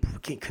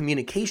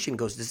communication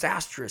goes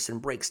disastrous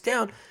and breaks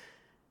down.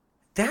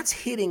 That's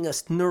hitting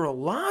us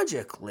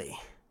neurologically.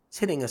 It's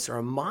hitting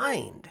our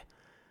mind.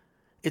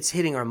 It's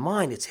hitting our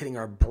mind. It's hitting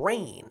our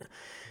brain.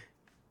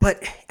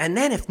 And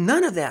then if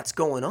none of that's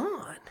going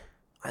on,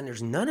 and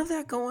there's none of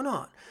that going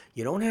on,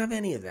 you don't have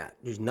any of that.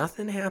 There's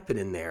nothing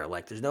happening there.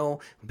 Like there's no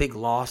big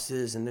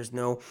losses, and there's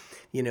no,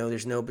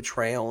 there's no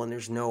betrayal, and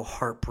there's no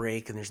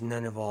heartbreak, and there's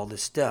none of all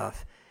this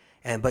stuff.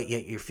 But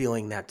yet you're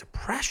feeling that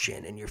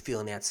depression, and you're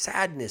feeling that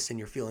sadness, and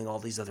you're feeling all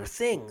these other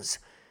things.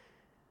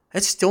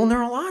 It's still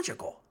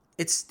neurological.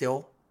 It's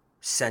still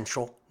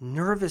central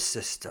nervous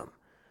system.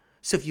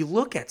 So if you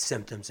look at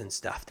symptoms and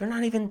stuff, they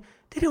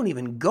don't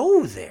even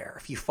go there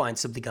if you find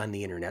something on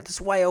the internet.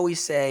 That's why I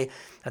always say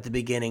at the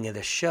beginning of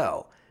the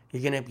show,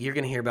 you're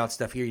gonna hear about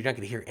stuff here you're not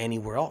gonna hear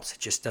anywhere else. It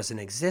just doesn't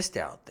exist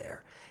out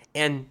there.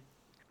 And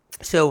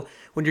so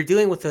when you're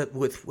dealing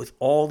with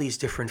all these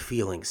different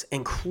feelings,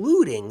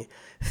 including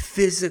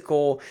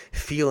physical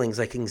feelings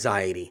like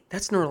anxiety,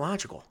 that's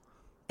neurological.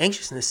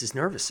 Anxiousness is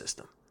nervous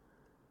system.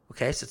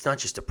 Okay, so it's not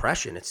just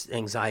depression; it's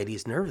anxiety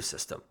is nervous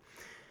system.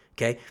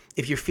 Okay,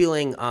 if you're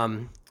feeling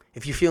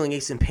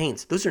aches and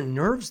pains, those are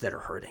nerves that are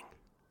hurting.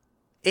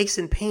 Aches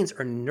and pains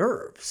are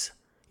nerves.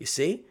 You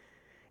see,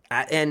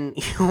 and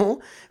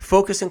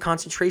focus and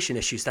concentration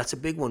issues. That's a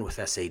big one with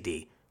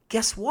SAD.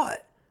 Guess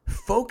what?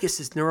 Focus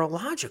is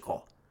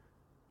neurological.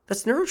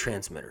 That's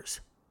neurotransmitters.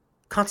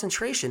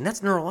 Concentration,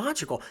 that's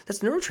neurological. That's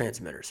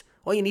neurotransmitters.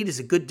 All you need is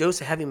a good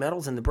dose of heavy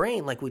metals in the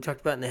brain, like we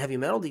talked about in the heavy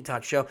metal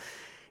detox show,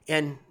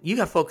 and you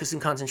got focus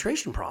and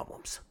concentration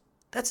problems.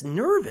 That's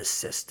nervous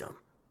system.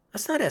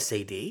 That's not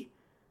SAD.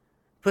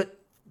 But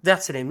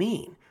that's what I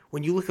mean.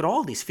 When you look at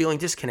all these, feeling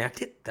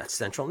disconnected, that's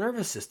central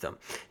nervous system.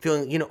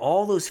 Feeling,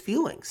 all those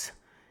feelings.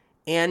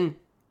 And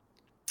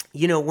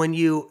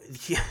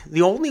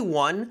the only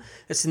one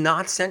that's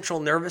not central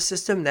nervous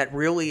system that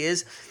really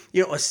is,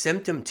 a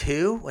symptom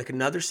too, like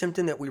another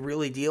symptom that we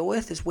really deal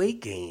with is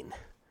weight gain.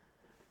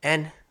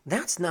 And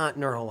that's not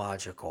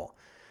neurological.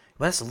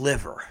 That's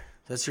liver.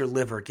 That's your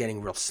liver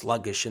getting real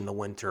sluggish in the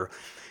winter.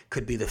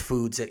 Could be the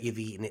foods that you've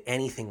eaten,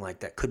 anything like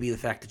that. Could be the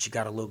fact that you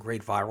got a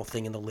low-grade viral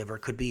thing in the liver.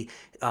 Could be,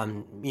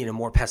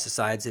 more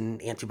pesticides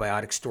and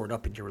antibiotics stored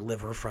up in your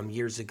liver from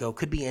years ago.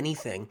 Could be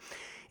anything.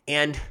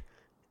 And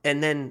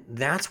then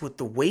that's what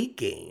the weight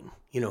gain,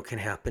 can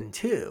happen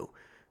too.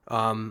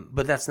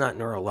 But that's not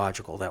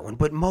neurological, that one.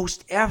 But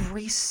most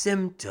every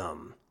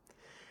symptom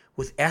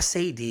with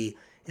SAD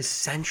is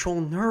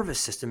central nervous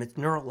system. It's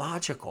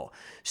neurological.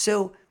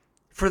 So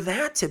for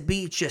that to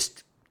be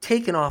just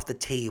taken off the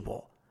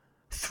table,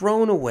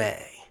 thrown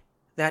away,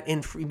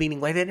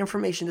 meaning like that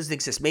information doesn't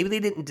exist. Maybe they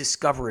didn't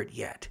discover it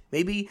yet.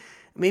 Maybe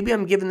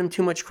I'm giving them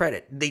too much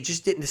credit. They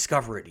just didn't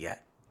discover it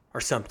yet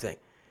or something.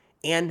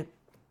 And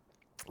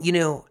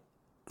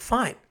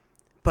fine.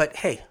 But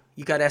hey,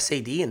 you got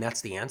SAD and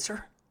that's the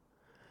answer?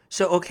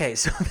 So, okay,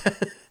 so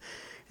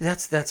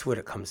that's what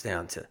it comes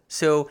down to.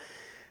 So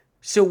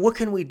what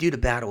can we do to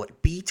battle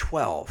it?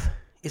 B12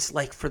 is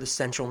like for the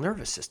central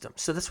nervous system.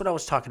 So that's what I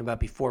was talking about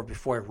before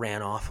I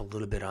ran off a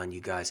little bit on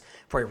you guys.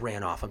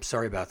 I'm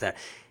sorry about that.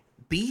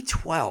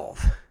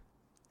 B12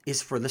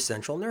 is for the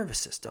central nervous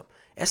system.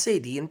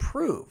 SAD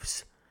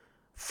improves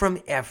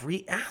from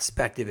every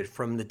aspect of it,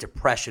 from the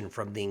depression,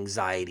 from the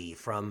anxiety,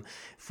 from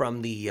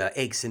the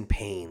aches and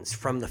pains,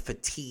 from the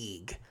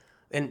fatigue.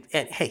 And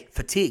hey,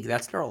 fatigue,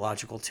 that's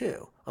neurological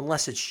too,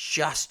 unless it's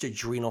just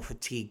adrenal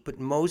fatigue. But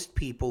most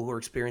people who are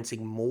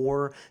experiencing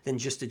more than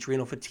just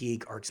adrenal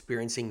fatigue are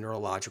experiencing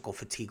neurological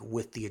fatigue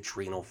with the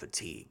adrenal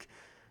fatigue.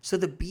 So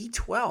the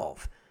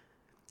B12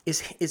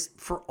 is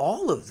for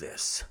all of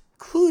this,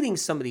 including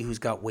somebody who's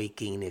got weight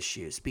gain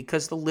issues,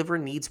 because the liver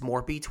needs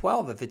more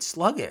B12 if it's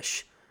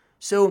sluggish.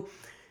 So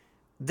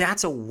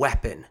that's a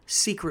weapon,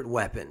 secret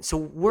weapon. So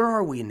where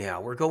are we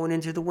now? We're going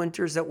into the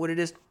winter. Is that what it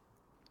is?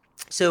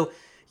 So,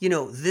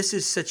 this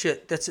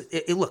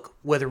is look,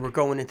 whether we're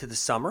going into the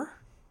summer,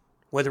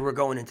 whether we're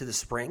going into the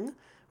spring,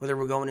 whether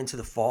we're going into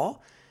the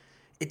fall,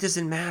 it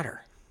doesn't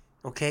matter.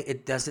 Okay.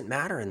 It doesn't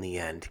matter in the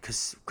end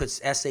because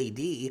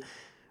SAD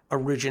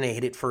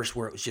originated first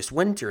where it was just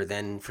winter.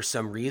 Then for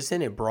some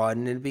reason it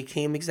broadened and it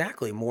became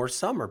exactly more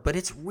summer, but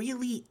it's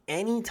really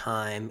any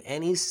time,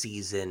 any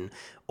season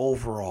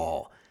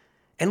overall.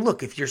 And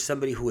look, if you're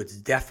somebody who it's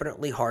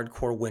definitely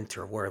hardcore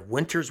winter, where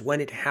winter's when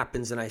it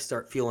happens and I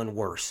start feeling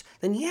worse,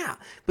 then yeah,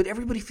 but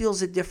everybody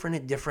feels it different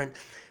at different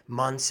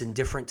months and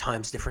different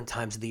times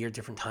of the year,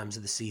 different times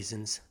of the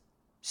seasons.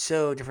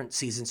 So different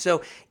seasons.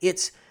 So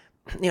it's,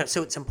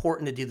 so it's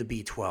important to do the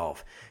B12.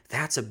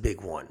 That's a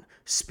big one.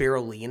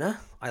 Spirulina,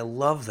 I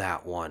love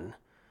that one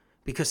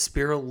because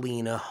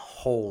spirulina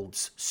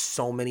holds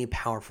so many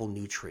powerful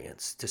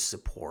nutrients to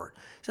support.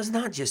 So it's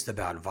not just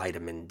about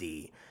vitamin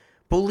D.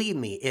 Believe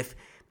me, if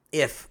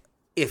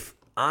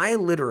I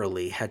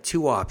literally had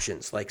two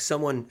options, like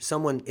someone,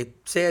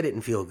 say I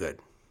didn't feel good,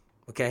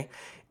 okay?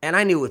 And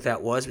I knew what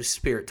that was,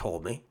 spirit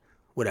told me,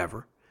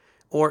 whatever.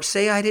 Or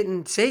say I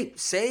didn't,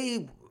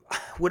 say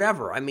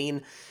whatever. I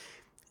mean,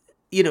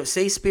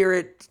 say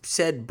spirit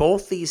said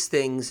both these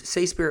things,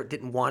 say spirit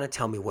didn't want to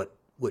tell me what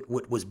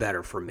was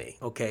better for me,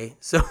 okay?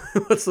 So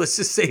let's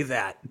just say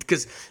that,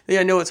 because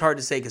I know it's hard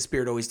to say because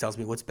spirit always tells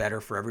me what's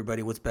better for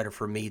everybody, what's better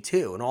for me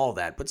too, and all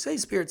that. But say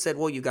spirit said,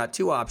 well, you got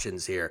two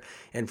options here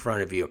in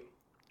front of you,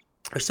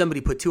 or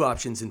somebody put two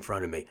options in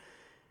front of me.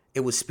 It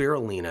was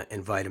spirulina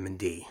and vitamin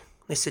D.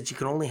 They said you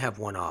can only have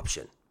one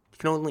option. You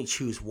can only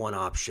choose one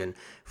option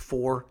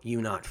for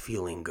you not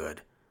feeling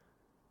good.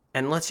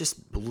 And let's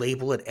just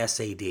label it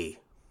SAD,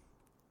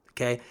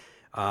 okay?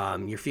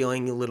 You're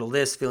feeling a little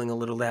this, feeling a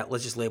little that.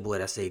 Let's just label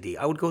it SAD.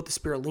 I would go with the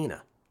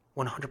spirulina,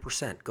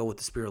 100%. Go with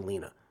the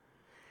spirulina.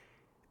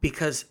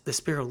 because the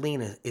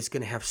spirulina is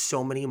going to have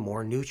so many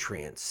more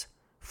nutrients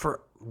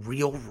for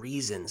real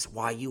reasons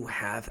why you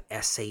have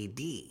SAD.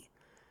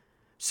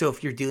 So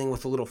if you're dealing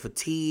with a little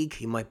fatigue,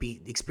 you might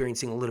be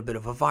experiencing a little bit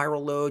of a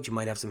viral load, you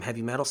might have some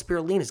heavy metal.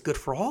 Spirulina is good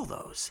for all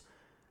those.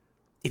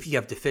 If you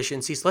have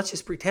deficiencies, let's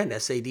just pretend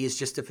SAD is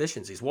just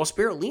deficiencies. Well,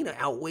 spirulina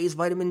outweighs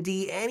vitamin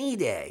D any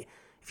day.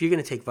 If you're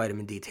going to take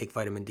vitamin D, take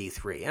vitamin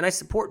D3. And I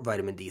support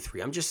vitamin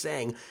D3. I'm just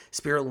saying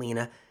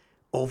spirulina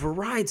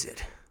overrides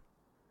it.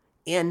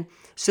 And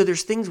so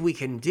there's things we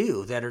can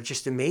do that are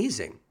just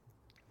amazing.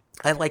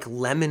 I like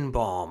lemon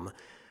balm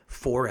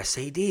for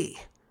SAD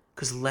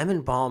because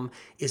lemon balm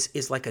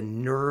is like a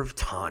nerve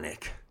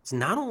tonic. It's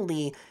not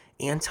only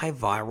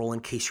antiviral in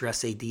case your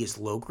SAD is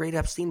low-grade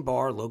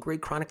Epstein-Barr,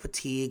 low-grade chronic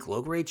fatigue,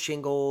 low-grade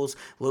shingles,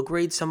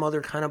 low-grade some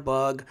other kind of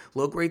bug,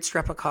 low-grade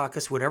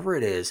streptococcus, whatever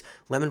it is.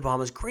 Lemon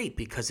balm is great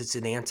because it's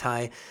an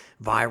antiviral,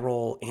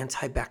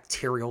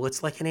 antibacterial.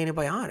 It's like an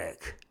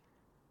antibiotic.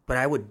 But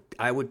I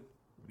would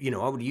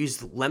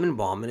use lemon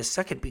balm in a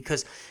second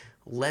because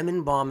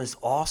lemon balm is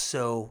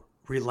also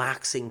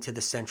relaxing to the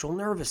central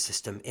nervous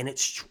system, and it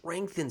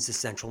strengthens the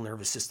central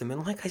nervous system.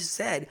 And like I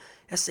said,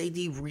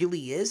 SAD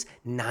really is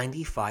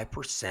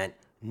 95%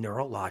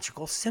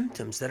 neurological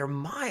symptoms that are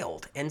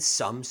mild and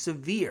some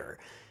severe.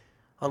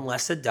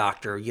 Unless a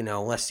doctor,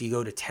 unless you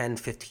go to 10,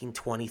 15,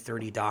 20,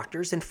 30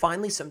 doctors, and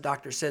finally some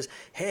doctor says,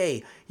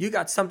 hey, you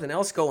got something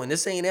else going.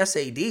 This ain't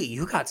SAD.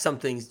 You got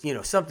something,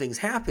 something's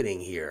happening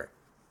here.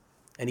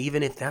 And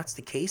even if that's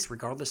the case,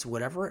 regardless of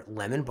whatever,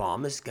 lemon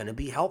balm is going to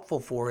be helpful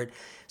for it.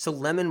 So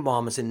lemon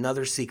balm is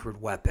another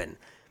secret weapon.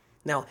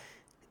 Now,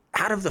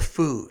 out of the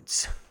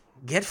foods,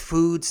 get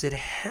foods that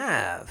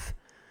have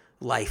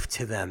life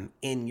to them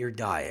in your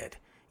diet.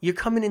 You're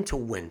coming into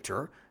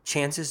winter,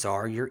 chances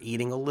are you're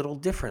eating a little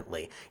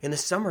differently. In the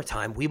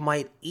summertime, we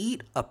might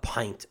eat a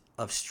pint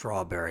of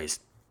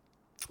strawberries.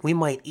 We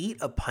might eat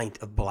a pint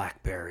of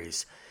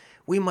blackberries.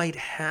 We might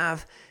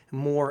have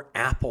more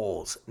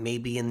apples,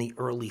 maybe in the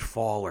early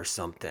fall or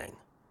something,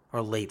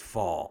 or late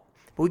fall.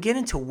 But we get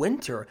into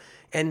winter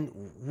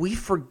and we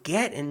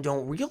forget and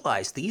don't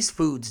realize these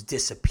foods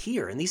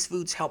disappear, and these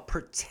foods help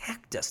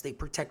protect us. They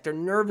protect our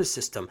nervous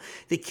system.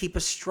 They keep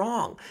us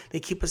strong. They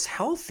keep us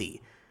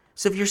healthy.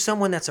 So if you're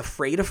someone that's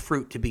afraid of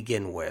fruit to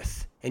begin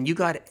with, and you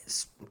got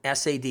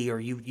SAD, or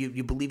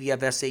you believe you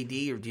have SAD,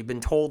 or you've been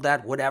told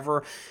that,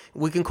 whatever,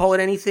 we can call it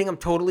anything. I'm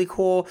totally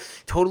cool,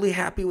 totally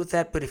happy with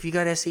that. But if you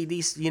got SAD,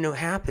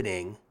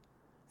 happening,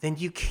 then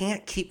you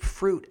can't keep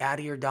fruit out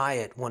of your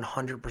diet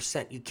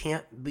 100%. You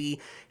can't be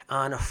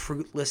on a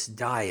fruitless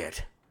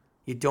diet.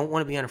 You don't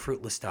want to be on a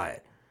fruitless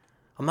diet.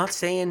 I'm not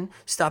saying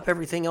stop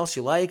everything else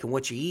you like and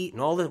what you eat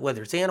and all that,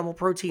 whether it's animal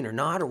protein or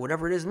not or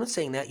whatever it is. I'm not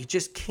saying that. You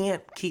just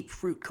can't keep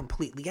fruit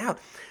completely out.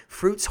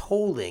 Fruit's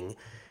holding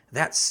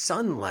that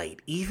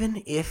sunlight,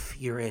 even if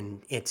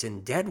it's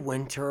in dead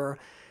winter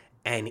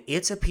and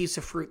it's a piece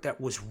of fruit that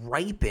was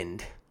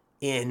ripened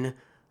in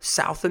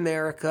South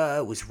America,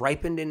 it was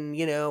ripened in,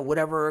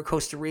 whatever,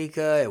 Costa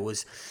Rica, it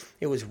was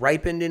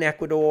ripened in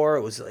Ecuador,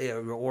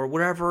 or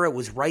whatever, it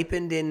was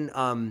ripened in,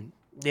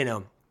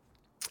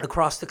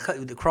 across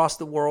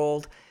the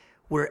world,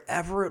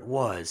 wherever it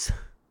was,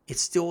 it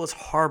still is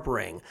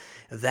harboring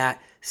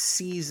that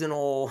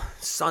seasonal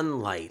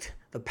sunlight,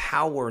 the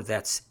power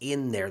that's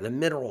in there, the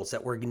minerals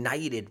that were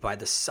ignited by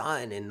the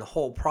sun and the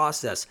whole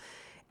process.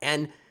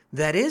 And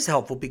that is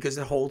helpful because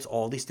it holds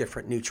all these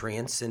different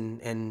nutrients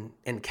and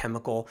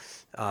chemical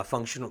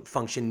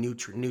function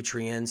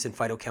nutrients and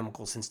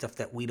phytochemicals and stuff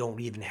that we don't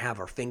even have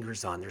our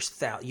fingers on. There's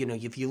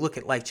if you look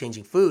at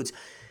life-changing foods,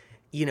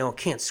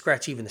 can't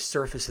scratch even the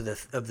surface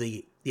of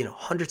the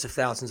hundreds of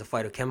thousands of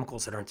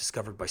phytochemicals that aren't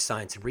discovered by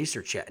science and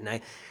research yet. And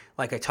I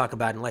talk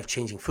about in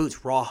Life-Changing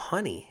Foods, raw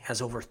honey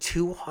has over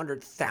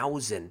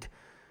 200,000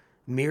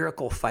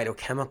 miracle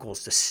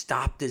phytochemicals to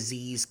stop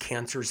disease,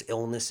 cancers,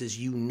 illnesses,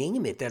 you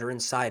name it, that are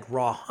inside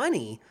raw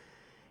honey.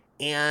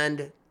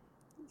 And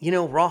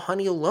raw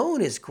honey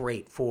alone is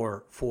great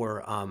for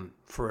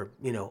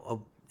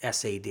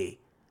SAD.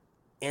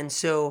 And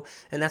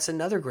that's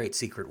another great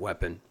secret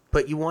weapon.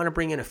 But you want to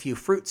bring in a few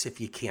fruits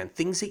if you can.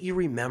 Things that you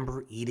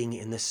remember eating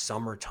in the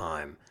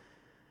summertime.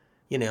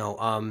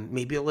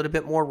 Maybe a little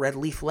bit more red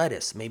leaf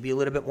lettuce. Maybe a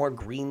little bit more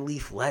green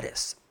leaf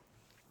lettuce.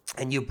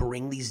 And you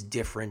bring these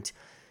different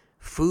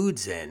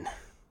foods in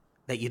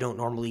that you don't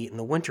normally eat in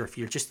the winter. If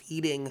you're just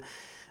eating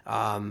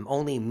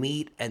only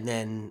meat and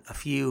then a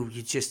few,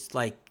 you just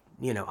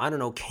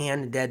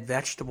canned dead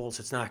vegetables,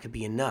 it's not going to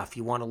be enough.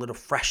 You want a little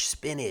fresh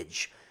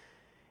spinach.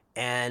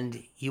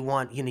 And you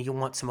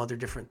want some other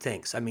different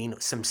things. I mean,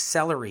 some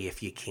celery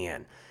if you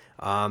can.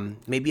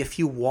 Maybe a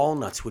few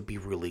walnuts would be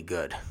really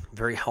good.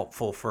 Very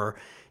helpful for,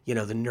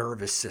 the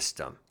nervous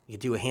system. You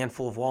do a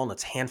handful of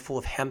walnuts, handful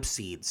of hemp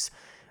seeds.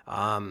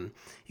 You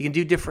can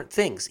do different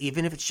things,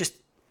 even if it's just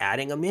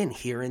adding them in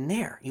here and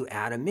there. You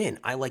add them in.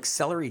 I like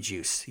celery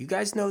juice. You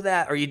guys know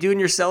that. Are you doing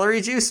your celery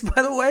juice,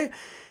 by the way?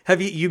 Have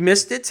you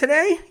missed it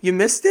today? You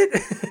missed it?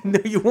 No,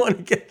 you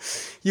want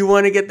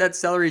to get that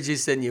celery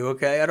juice in you,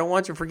 okay? I don't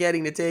want you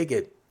forgetting to take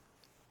it.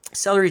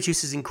 Celery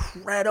juice is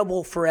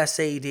incredible for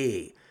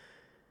SAD.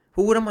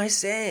 But what am I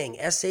saying?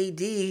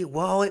 SAD,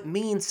 well, it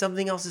means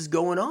something else is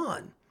going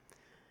on.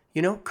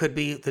 Could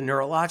be the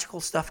neurological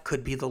stuff,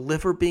 could be the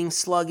liver being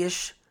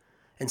sluggish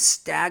and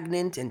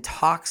stagnant and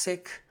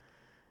toxic.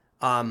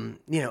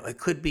 It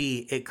could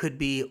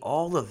be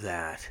all of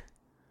that.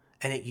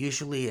 And it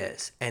usually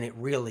is, and it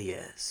really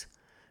is.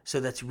 So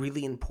that's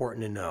really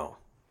important to know.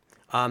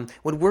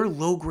 When we're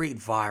low-grade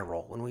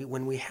viral,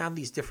 when we have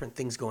these different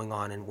things going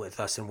on with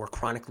us and we're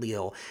chronically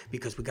ill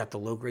because we got the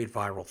low-grade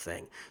viral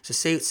thing. So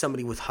say it's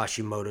somebody with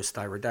Hashimoto's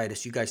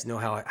thyroiditis. You guys know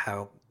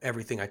how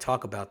everything I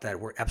talk about that,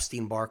 where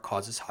Epstein-Barr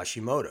causes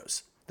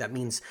Hashimoto's. That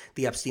means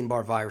the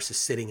Epstein-Barr virus is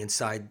sitting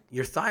inside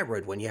your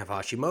thyroid when you have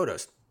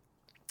Hashimoto's.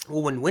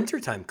 Well, when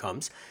wintertime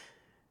comes,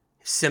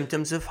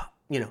 symptoms of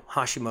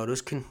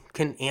Hashimoto's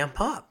can amp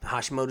up.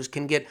 Hashimoto's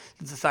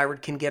the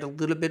thyroid can get a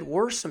little bit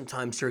worse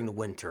sometimes during the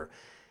winter.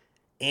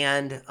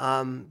 And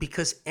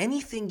because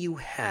anything you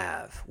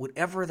have,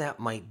 whatever that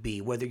might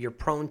be, whether you're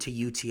prone to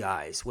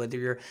UTIs,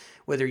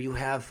 whether you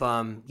have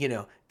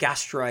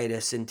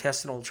gastritis,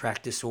 intestinal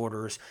tract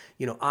disorders,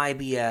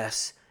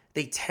 IBS,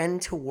 they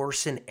tend to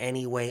worsen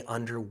anyway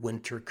under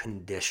winter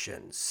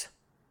conditions.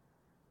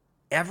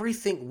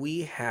 Everything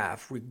we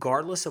have,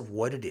 regardless of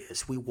what it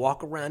is, we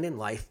walk around in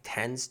life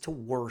tends to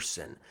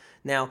worsen.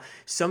 Now,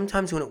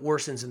 sometimes when it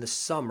worsens in the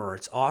summer,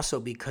 it's also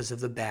because of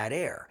the bad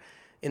air.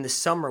 In the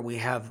summer, we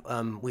have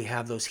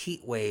those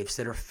heat waves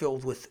that are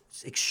filled with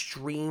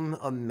extreme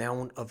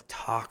amount of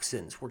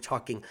toxins. We're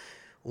talking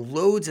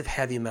loads of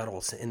heavy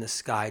metals in the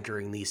sky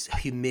during these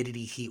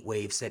humidity heat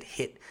waves that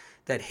hit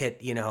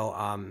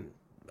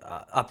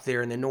up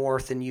there in the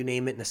north, and you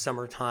name it, in the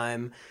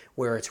summertime,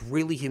 where it's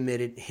really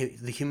humid.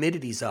 The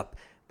humidity's up,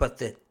 but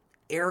the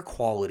air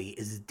quality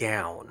is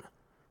down.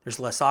 There's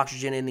less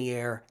oxygen in the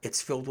air.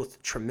 It's filled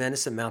with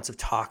tremendous amounts of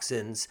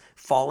toxins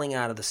falling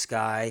out of the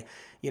sky,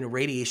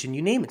 radiation,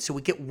 you name it. So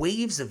we get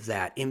waves of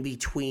that in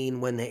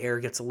between when the air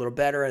gets a little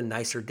better and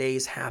nicer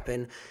days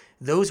happen.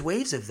 Those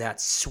waves of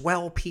that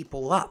swell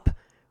people up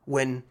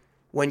when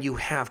you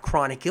have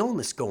chronic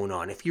illness going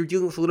on. If you're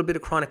dealing with a little bit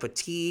of chronic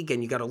fatigue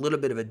and you got a little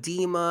bit of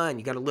edema and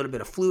you got a little bit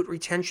of fluid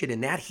retention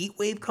and that heat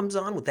wave comes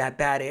on with that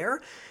bad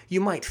air, you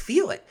might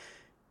feel it.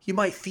 You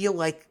might feel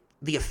like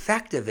the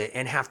effect of it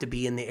and have to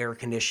be in the air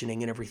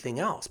conditioning and everything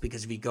else,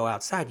 because if you go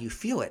outside, you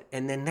feel it.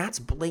 And then that's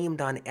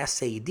blamed on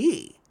SAD.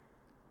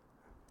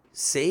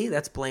 See,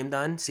 that's blamed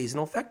on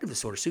seasonal affective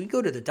disorder. So you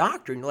go to the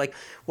doctor and you're like,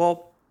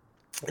 well,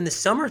 in the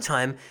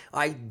summertime,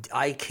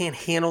 I can't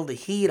handle the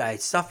heat. I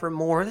suffer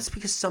more. That's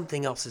because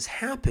something else is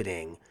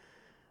happening.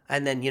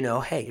 And then,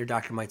 hey, your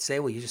doctor might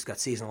say, well, you just got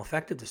seasonal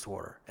affective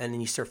disorder. And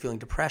then you start feeling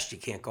depressed. You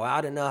can't go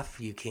out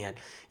enough. You can't,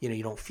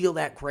 you don't feel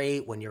that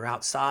great when you're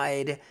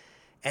outside.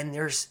 And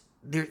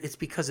it's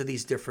because of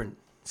these different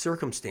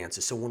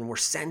circumstances. So when we're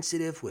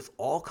sensitive with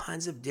all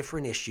kinds of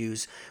different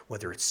issues,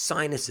 whether it's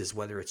sinuses,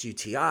 whether it's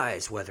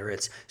UTIs, whether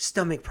it's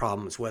stomach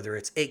problems, whether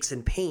it's aches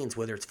and pains,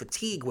 whether it's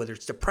fatigue, whether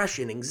it's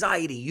depression,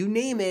 anxiety, you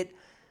name it,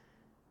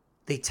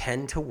 they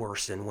tend to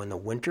worsen when the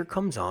winter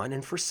comes on,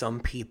 and for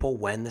some people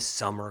when the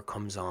summer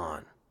comes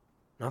on.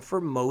 Not for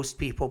most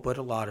people, but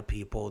a lot of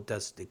people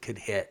it could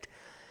hit.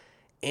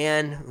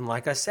 And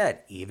like I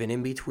said, even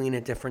in between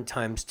at different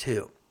times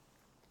too.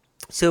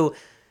 So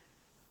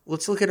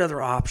let's look at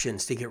other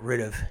options to get rid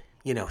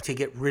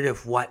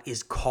of what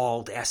is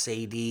called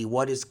SAD,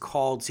 what is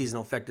called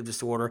seasonal affective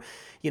disorder,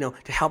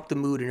 to help the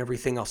mood and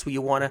everything else. Well,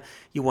 you want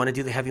to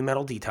do the heavy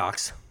metal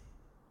detox.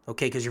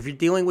 Okay, because if you're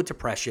dealing with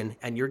depression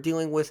and you're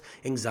dealing with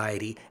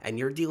anxiety and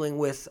you're dealing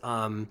with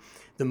the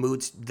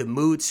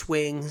mood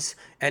swings,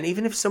 and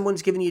even if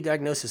someone's giving you a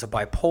diagnosis of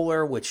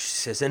bipolar,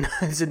 which is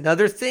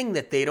another thing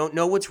that they don't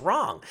know what's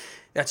wrong.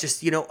 That's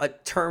just, a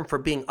term for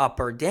being up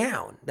or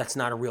down. That's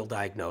not a real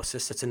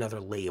diagnosis. That's another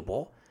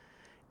label.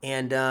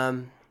 And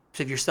so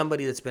if you're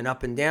somebody that's been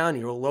up and down, and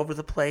you're all over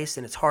the place,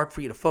 and it's hard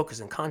for you to focus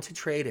and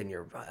concentrate, and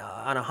you're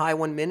on a high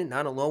 1 minute,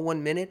 not a low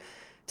 1 minute,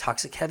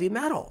 toxic heavy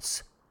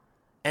metals.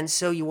 And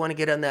so you want to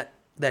get on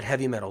that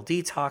heavy metal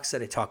detox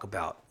that I talk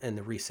about in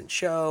the recent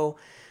show.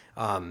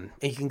 And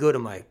you can go to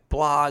my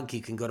blog.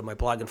 You can go to my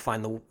blog and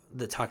find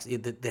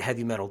the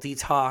heavy metal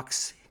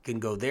detox. You can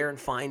go there and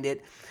find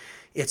it.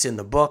 It's in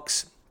the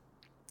books.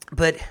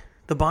 But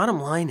the bottom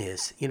line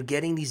is,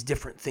 getting these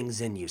different things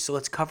in you. So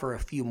let's cover a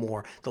few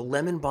more. The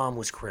lemon balm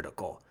was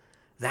critical.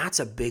 That's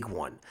a big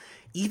one.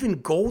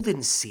 Even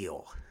Golden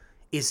Seal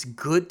is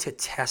good to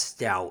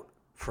test out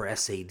for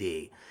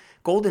SAD.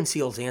 Golden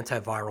Seal is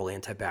antiviral,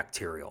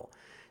 antibacterial.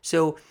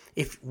 So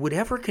if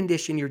whatever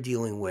condition you're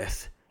dealing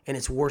with and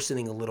it's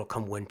worsening a little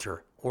come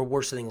winter or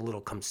worsening a little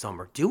come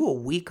summer, do a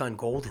week on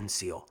Golden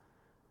Seal.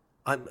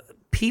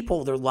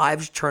 People, their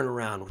lives turn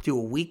around. Do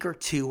a week or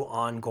two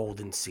on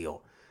Golden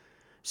Seal.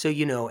 So,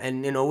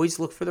 and always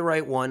look for the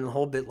right one. A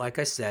whole bit, like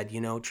I said,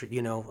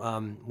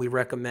 we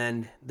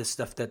recommend the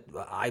stuff that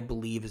I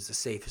believe is the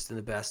safest and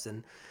the best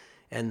and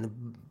the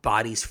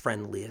body's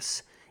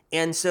friendliest.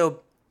 And so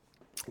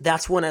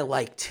that's one I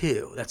like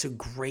too. That's a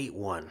great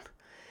one.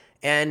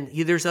 And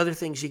there's other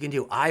things you can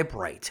do.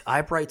 Eyebright.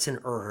 Eyebright's an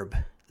herb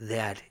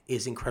that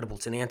is incredible.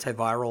 It's an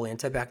antiviral,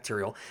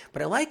 antibacterial.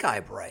 But I like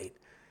Eyebright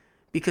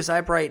because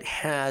Eyebright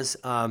has,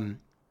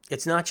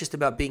 it's not just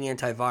about being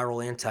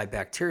antiviral,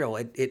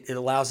 antibacterial. It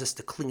allows us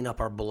to clean up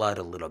our blood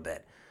a little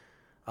bit.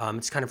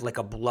 It's kind of like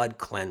a blood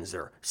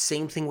cleanser.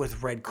 Same thing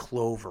with red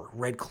clover.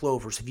 Red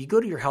clovers. If you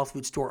go to your health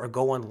food store or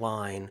go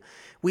online,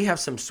 we have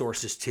some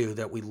sources too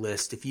that we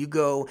list. If you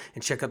go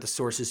and check out the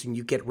sources and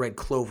you get red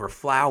clover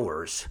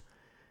flowers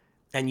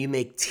and you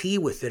make tea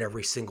with it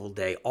every single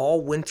day,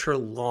 all winter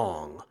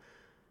long,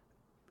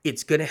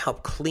 it's going to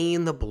help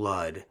clean the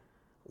blood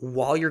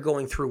while you're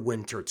going through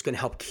winter. It's going to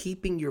help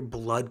keeping your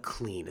blood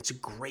clean. It's a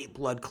great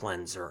blood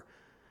cleanser.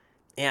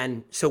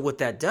 And so what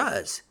that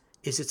does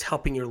is it's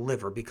helping your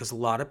liver, because a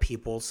lot of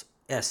people's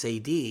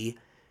SAD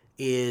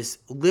is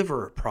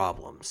liver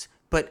problems,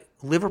 but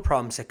liver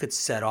problems that could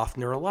set off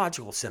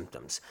neurological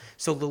symptoms.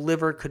 So the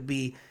liver could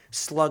be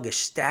sluggish,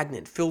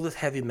 stagnant, filled with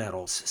heavy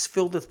metals,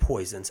 filled with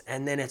poisons,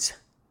 and then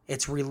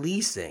it's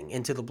releasing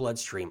into the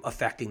bloodstream,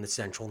 affecting the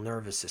central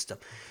nervous system.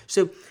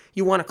 So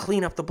you want to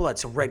clean up the blood.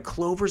 So red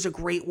clover is a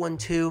great one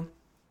too.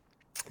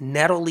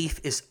 Nettle leaf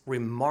is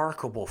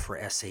remarkable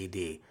for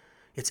SAD.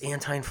 It's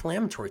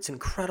anti-inflammatory. It's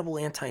incredible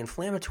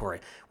anti-inflammatory.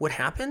 What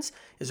happens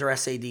is our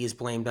SAD is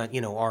blamed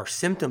on, our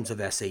symptoms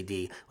of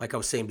SAD, like I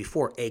was saying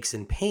before, aches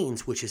and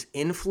pains, which is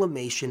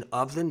inflammation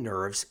of the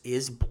nerves,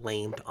 is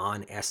blamed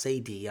on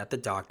SAD at the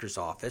doctor's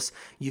office.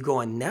 You go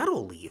on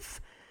nettle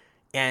leaf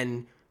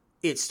and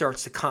it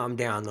starts to calm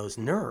down those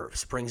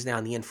nerves, brings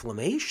down the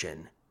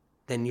inflammation.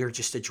 Then you're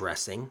just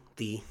addressing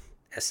the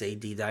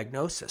SAD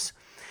diagnosis.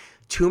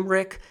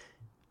 Turmeric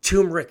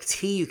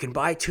tea, you can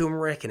buy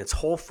turmeric in its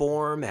whole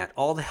form at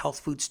all the health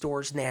food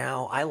stores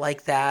now. I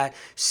like that.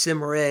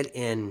 Simmer it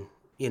in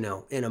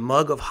a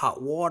mug of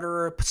hot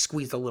water,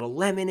 squeeze a little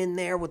lemon in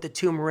there with the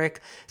turmeric,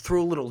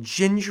 throw a little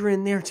ginger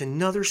in there. It's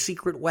another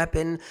secret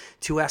weapon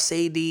to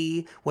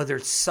SAD, whether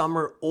it's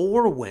summer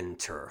or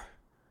winter.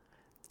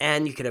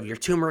 And you could have your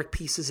turmeric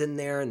pieces in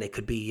there, and they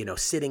could be,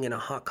 sitting in a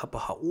hot cup of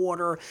hot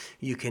water.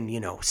 You can,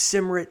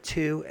 simmer it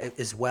too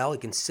as well. You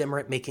can simmer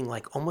it, making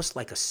almost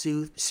like a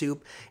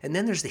soup. And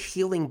then there's the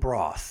healing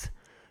broth.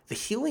 The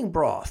healing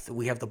broth,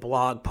 we have the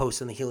blog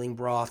post on the healing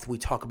broth. We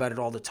talk about it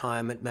all the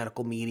time at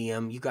Medical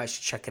Medium. You guys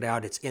should check it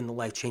out. It's in the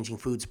Life Changing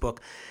Foods book.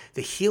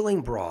 The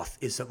healing broth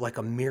is like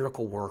a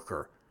miracle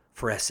worker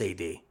for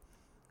SAD,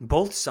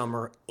 both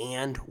summer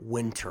and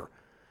winter.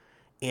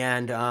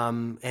 And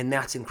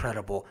that's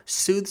incredible.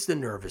 Soothes the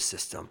nervous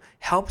system,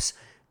 helps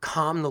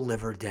calm the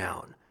liver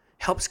down,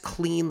 helps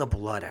clean the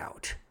blood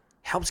out,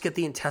 helps get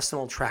the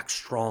intestinal tract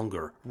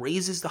stronger,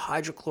 raises the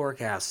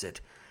hydrochloric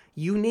acid.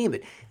 You name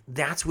it.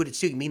 That's what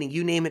it's doing, meaning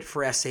you name it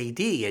for SAD,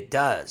 it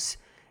does.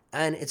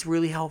 And it's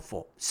really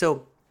helpful.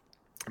 So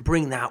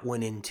bring that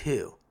one in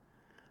too.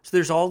 So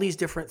there's all these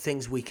different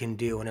things we can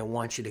do, and I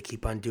want you to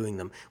keep on doing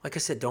them. Like I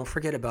said, don't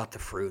forget about the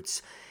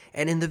fruits.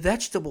 And in the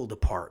vegetable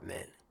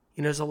department,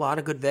 there's a lot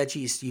of good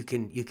veggies you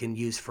can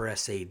use for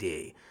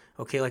SAD.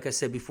 Okay, like I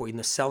said before,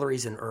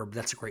 celery's an herb.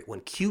 That's a great one.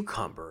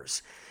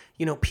 Cucumbers.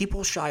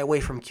 People shy away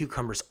from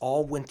cucumbers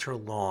all winter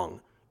long.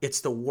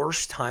 It's the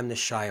worst time to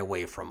shy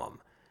away from them.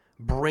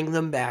 Bring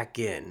them back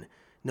in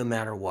no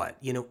matter what.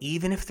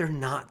 Even if they're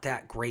not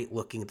that great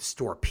looking at the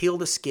store, peel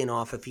the skin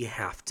off if you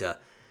have to,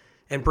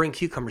 and bring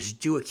cucumbers.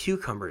 Do a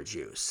cucumber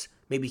juice,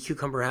 maybe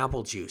cucumber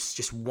apple juice,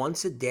 just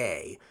once a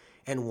day,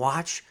 and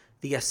watch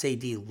the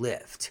SAD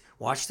lift.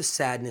 Watch the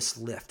sadness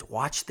lift.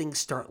 Watch things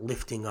start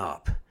lifting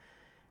up.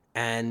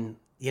 And,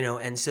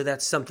 and so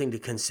that's something to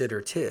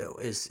consider too,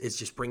 is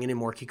just bringing in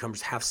more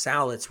cucumbers. Have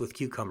salads with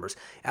cucumbers.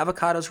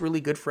 Avocado's really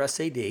good for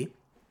SAD.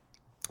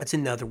 That's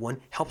another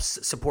one.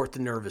 Helps support the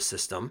nervous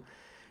system.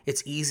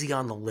 It's easy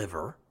on the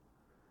liver.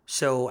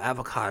 So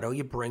avocado,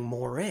 you bring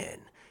more in.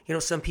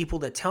 Some people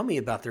that tell me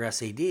about their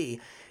SAD, and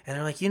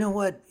they're like,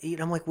 what?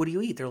 I'm like, what do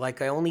you eat? They're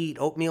like, I only eat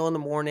oatmeal in the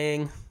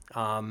morning.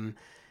 And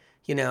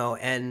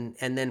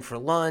then for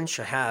lunch,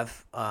 I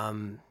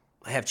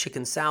have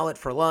chicken salad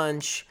for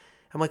lunch.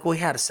 I'm like, well, we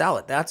had a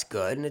salad. That's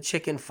good. And a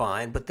chicken,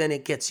 fine. But then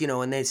it gets,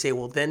 and they say,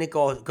 well, then it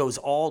goes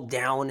all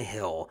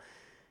downhill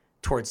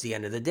towards the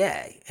end of the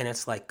day. And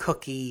it's like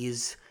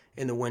cookies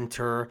in the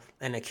winter,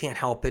 and I can't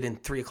help it.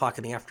 And 3:00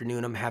 in the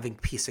afternoon, I'm having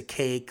a piece of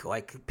cake,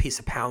 like a piece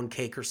of pound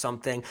cake or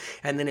something.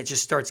 And then it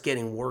just starts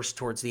getting worse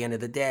towards the end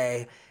of the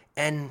day.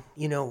 And,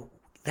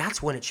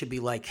 that's when it should be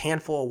like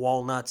handful of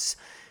walnuts,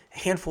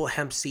 handful of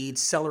hemp seeds,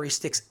 celery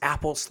sticks,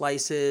 apple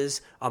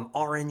slices,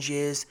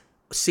 oranges.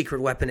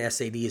 Secret weapon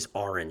SAD is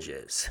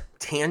oranges.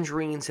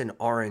 Tangerines and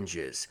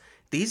oranges.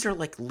 These are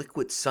like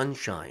liquid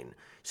sunshine.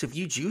 So if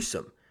you juice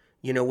them,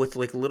 with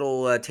like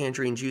little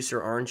tangerine juice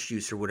or orange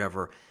juice or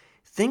whatever,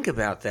 think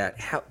about that.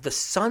 How the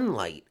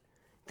sunlight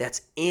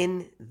that's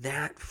in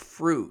that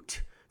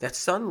fruit, that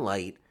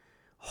sunlight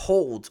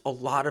holds a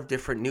lot of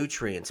different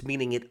nutrients,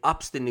 meaning it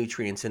ups the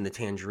nutrients in the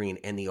tangerine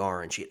and the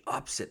orange. It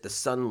ups it, the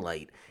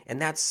sunlight.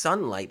 And that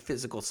sunlight,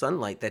 physical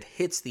sunlight that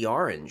hits the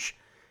orange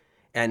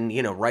and,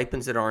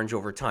 ripens that orange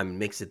over time and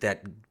makes it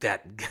that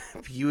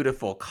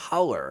beautiful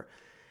color.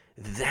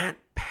 That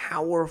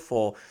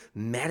powerful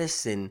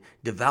medicine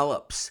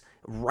develops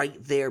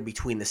right there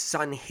between the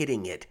sun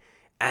hitting it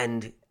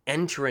and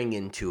entering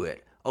into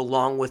it,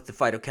 along with the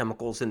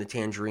phytochemicals and the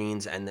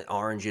tangerines and the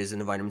oranges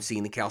and the vitamin C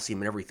and the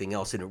calcium and everything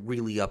else, and it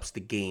really ups the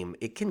game.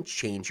 It can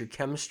change your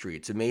chemistry.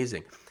 It's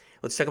amazing.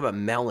 Let's talk about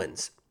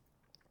melons.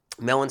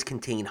 Melons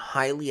contain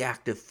highly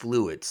active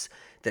fluids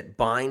that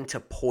bind to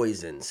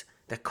poisons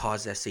that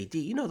cause SAD.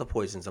 You know the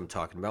poisons I'm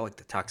talking about, like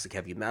the toxic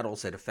heavy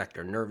metals that affect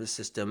our nervous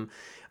system,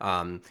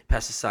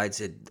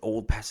 pesticides,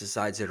 old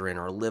pesticides that are in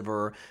our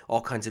liver,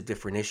 all kinds of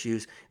different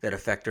issues that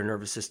affect our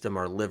nervous system,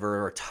 our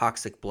liver, or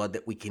toxic blood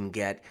that we can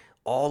get,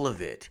 all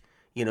of it.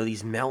 You know,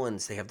 these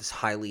melons, they have this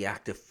highly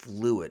active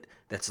fluid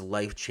that's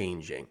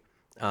life-changing.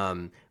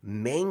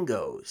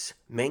 Mangoes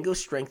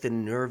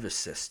strengthen the nervous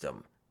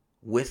system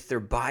with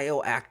their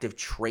bioactive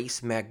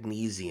trace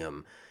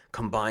magnesium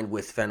combined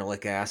with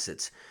phenolic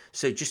acids.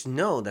 So just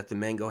know that the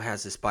mango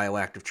has this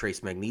bioactive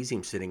trace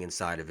magnesium sitting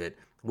inside of it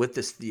with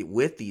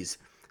these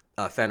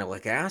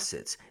phenolic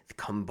acids.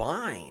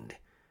 Combined,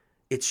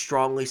 it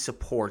strongly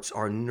supports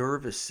our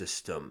nervous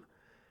system.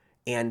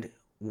 And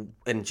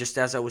just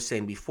as I was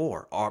saying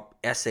before, our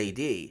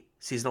SAD,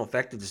 seasonal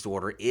affective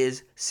disorder,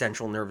 is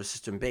central nervous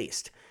system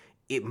based.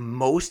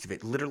 Most of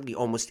it, literally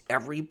almost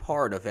every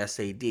part of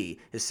SAD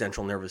is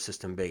central nervous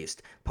system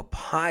based.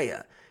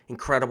 Papaya,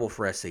 incredible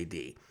for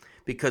SAD,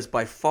 because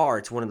by far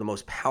it's one of the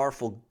most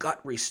powerful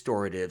gut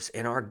restoratives,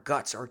 and our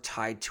guts are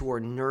tied to our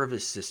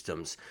nervous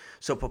systems.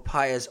 So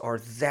papayas are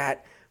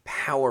that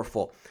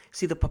powerful.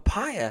 See, the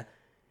papaya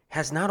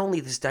has not only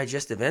this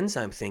digestive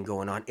enzyme thing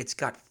going on, it's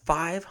got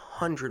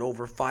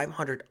over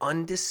 500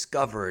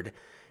 undiscovered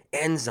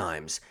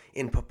enzymes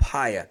in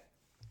papaya.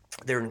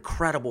 They're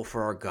incredible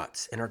for our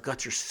guts, and our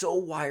guts are so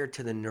wired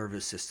to the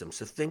nervous system.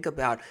 So think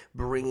about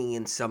bringing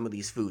in some of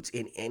these foods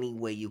in any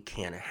way you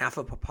can. Half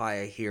a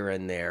papaya here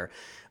and there.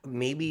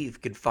 Maybe you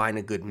could find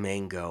a good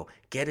mango.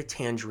 Get a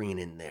tangerine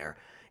in there.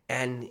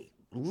 And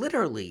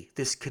literally,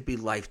 this could be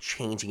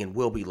life-changing and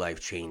will be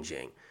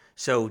life-changing.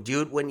 So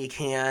do it when you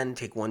can.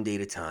 Take one day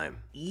at a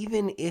time.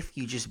 Even if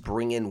you just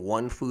bring in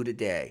one food a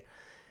day.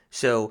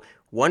 So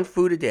one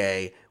food a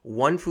day,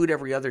 one food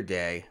every other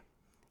day.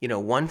 You know,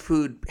 one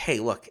food, hey,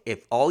 look,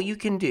 if all you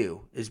can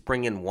do is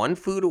bring in one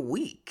food a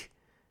week,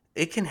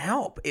 it can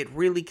help. It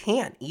really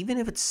can. Even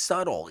if it's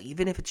subtle,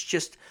 even if it's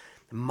just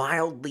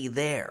mildly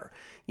there,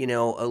 you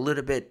know, a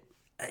little bit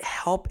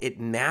help, it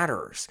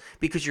matters,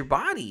 because your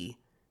body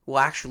will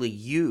actually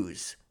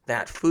use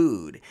that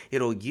food.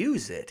 It'll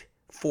use it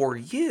for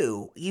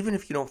you, even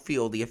if you don't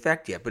feel the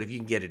effect yet. But if you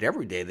can get it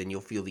every day, then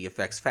you'll feel the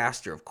effects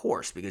faster, of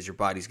course, because your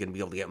body's going to be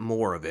able to get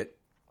more of it,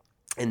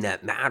 and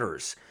that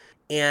matters.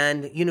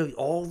 And, you know,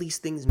 all these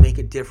things make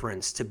a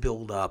difference to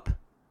build up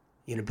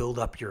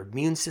your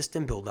immune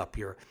system, build up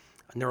your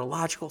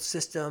neurological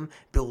system,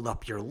 build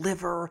up your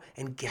liver,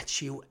 and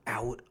get you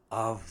out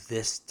of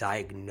this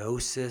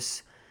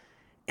diagnosis,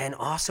 and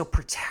also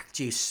protect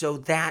you so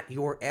that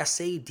your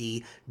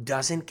SAD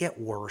doesn't get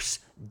worse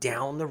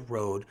down the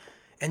road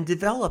and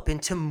develop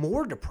into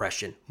more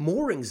depression,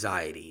 more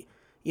anxiety,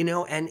 you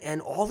know,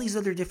 and all these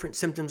other different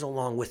symptoms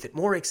along with it,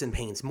 more aches and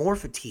pains, more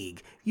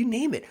fatigue, you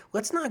name it.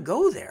 Let's not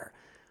go there.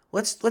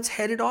 Let's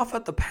head it off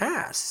at the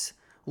pass.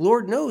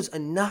 Lord knows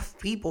enough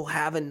people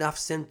have enough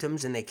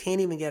symptoms and they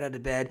can't even get out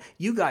of bed.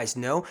 You guys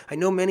know. I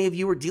know many of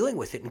you are dealing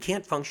with it and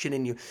can't function,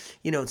 and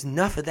you know, it's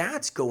enough of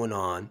that's going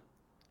on.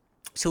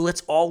 So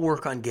let's all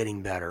work on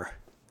getting better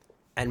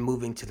and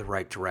moving to the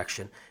right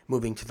direction,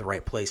 moving to the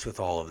right place with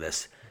all of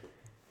this.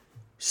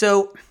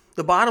 So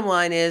the bottom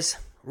line is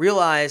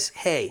realize,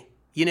 hey,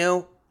 you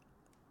know,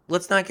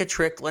 let's not get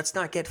tricked. Let's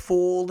not get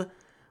fooled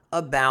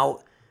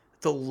about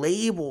the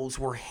labels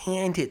we're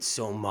handed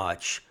so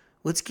much.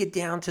 Let's get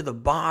down to the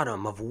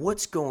bottom of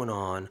what's going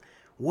on,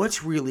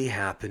 what's really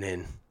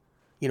happening,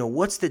 you know,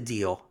 what's the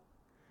deal?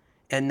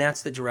 And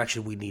that's the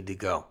direction we need to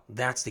go.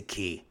 That's the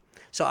key.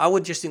 So I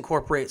would just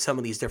incorporate some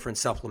of these different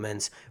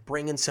supplements,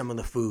 bring in some of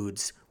the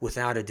foods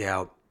without a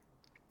doubt.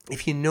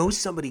 If you know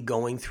somebody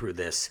going through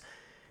this,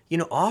 you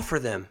know, offer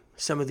them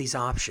some of these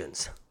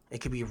options. It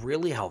could be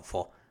really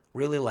helpful,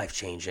 really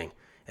life-changing,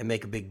 and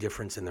make a big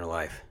difference in their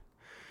life.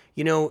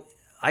 You know,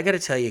 I got to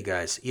tell you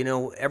guys, you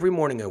know, every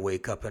morning I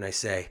wake up and I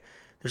say,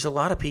 there's a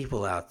lot of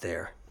people out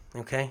there,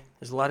 okay?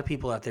 There's a lot of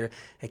people out there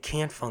that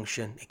can't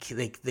function.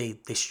 They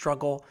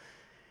struggle.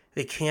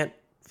 They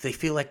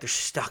feel like they're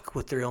stuck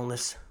with their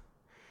illness.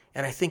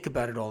 And I think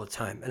about it all the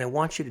time. And I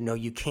want you to know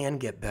you can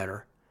get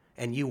better,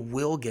 and you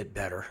will get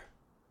better.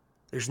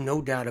 There's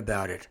no doubt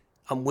about it.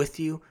 I'm with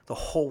you the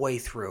whole way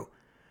through.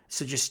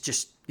 So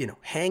just you know,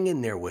 hang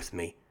in there with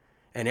me.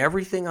 And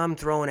everything I'm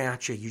throwing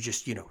at you, you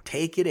just, you know,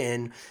 take it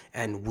in,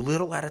 and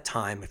little at a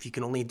time. If you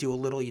can only do a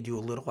little, you do a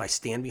little. I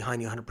stand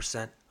behind you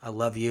 100%. I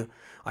love you.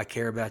 I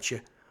care about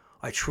you.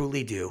 I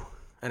truly do.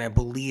 And I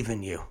believe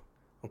in you.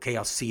 Okay,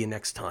 I'll see you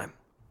next time.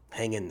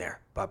 Hang in there.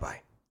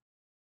 Bye-bye.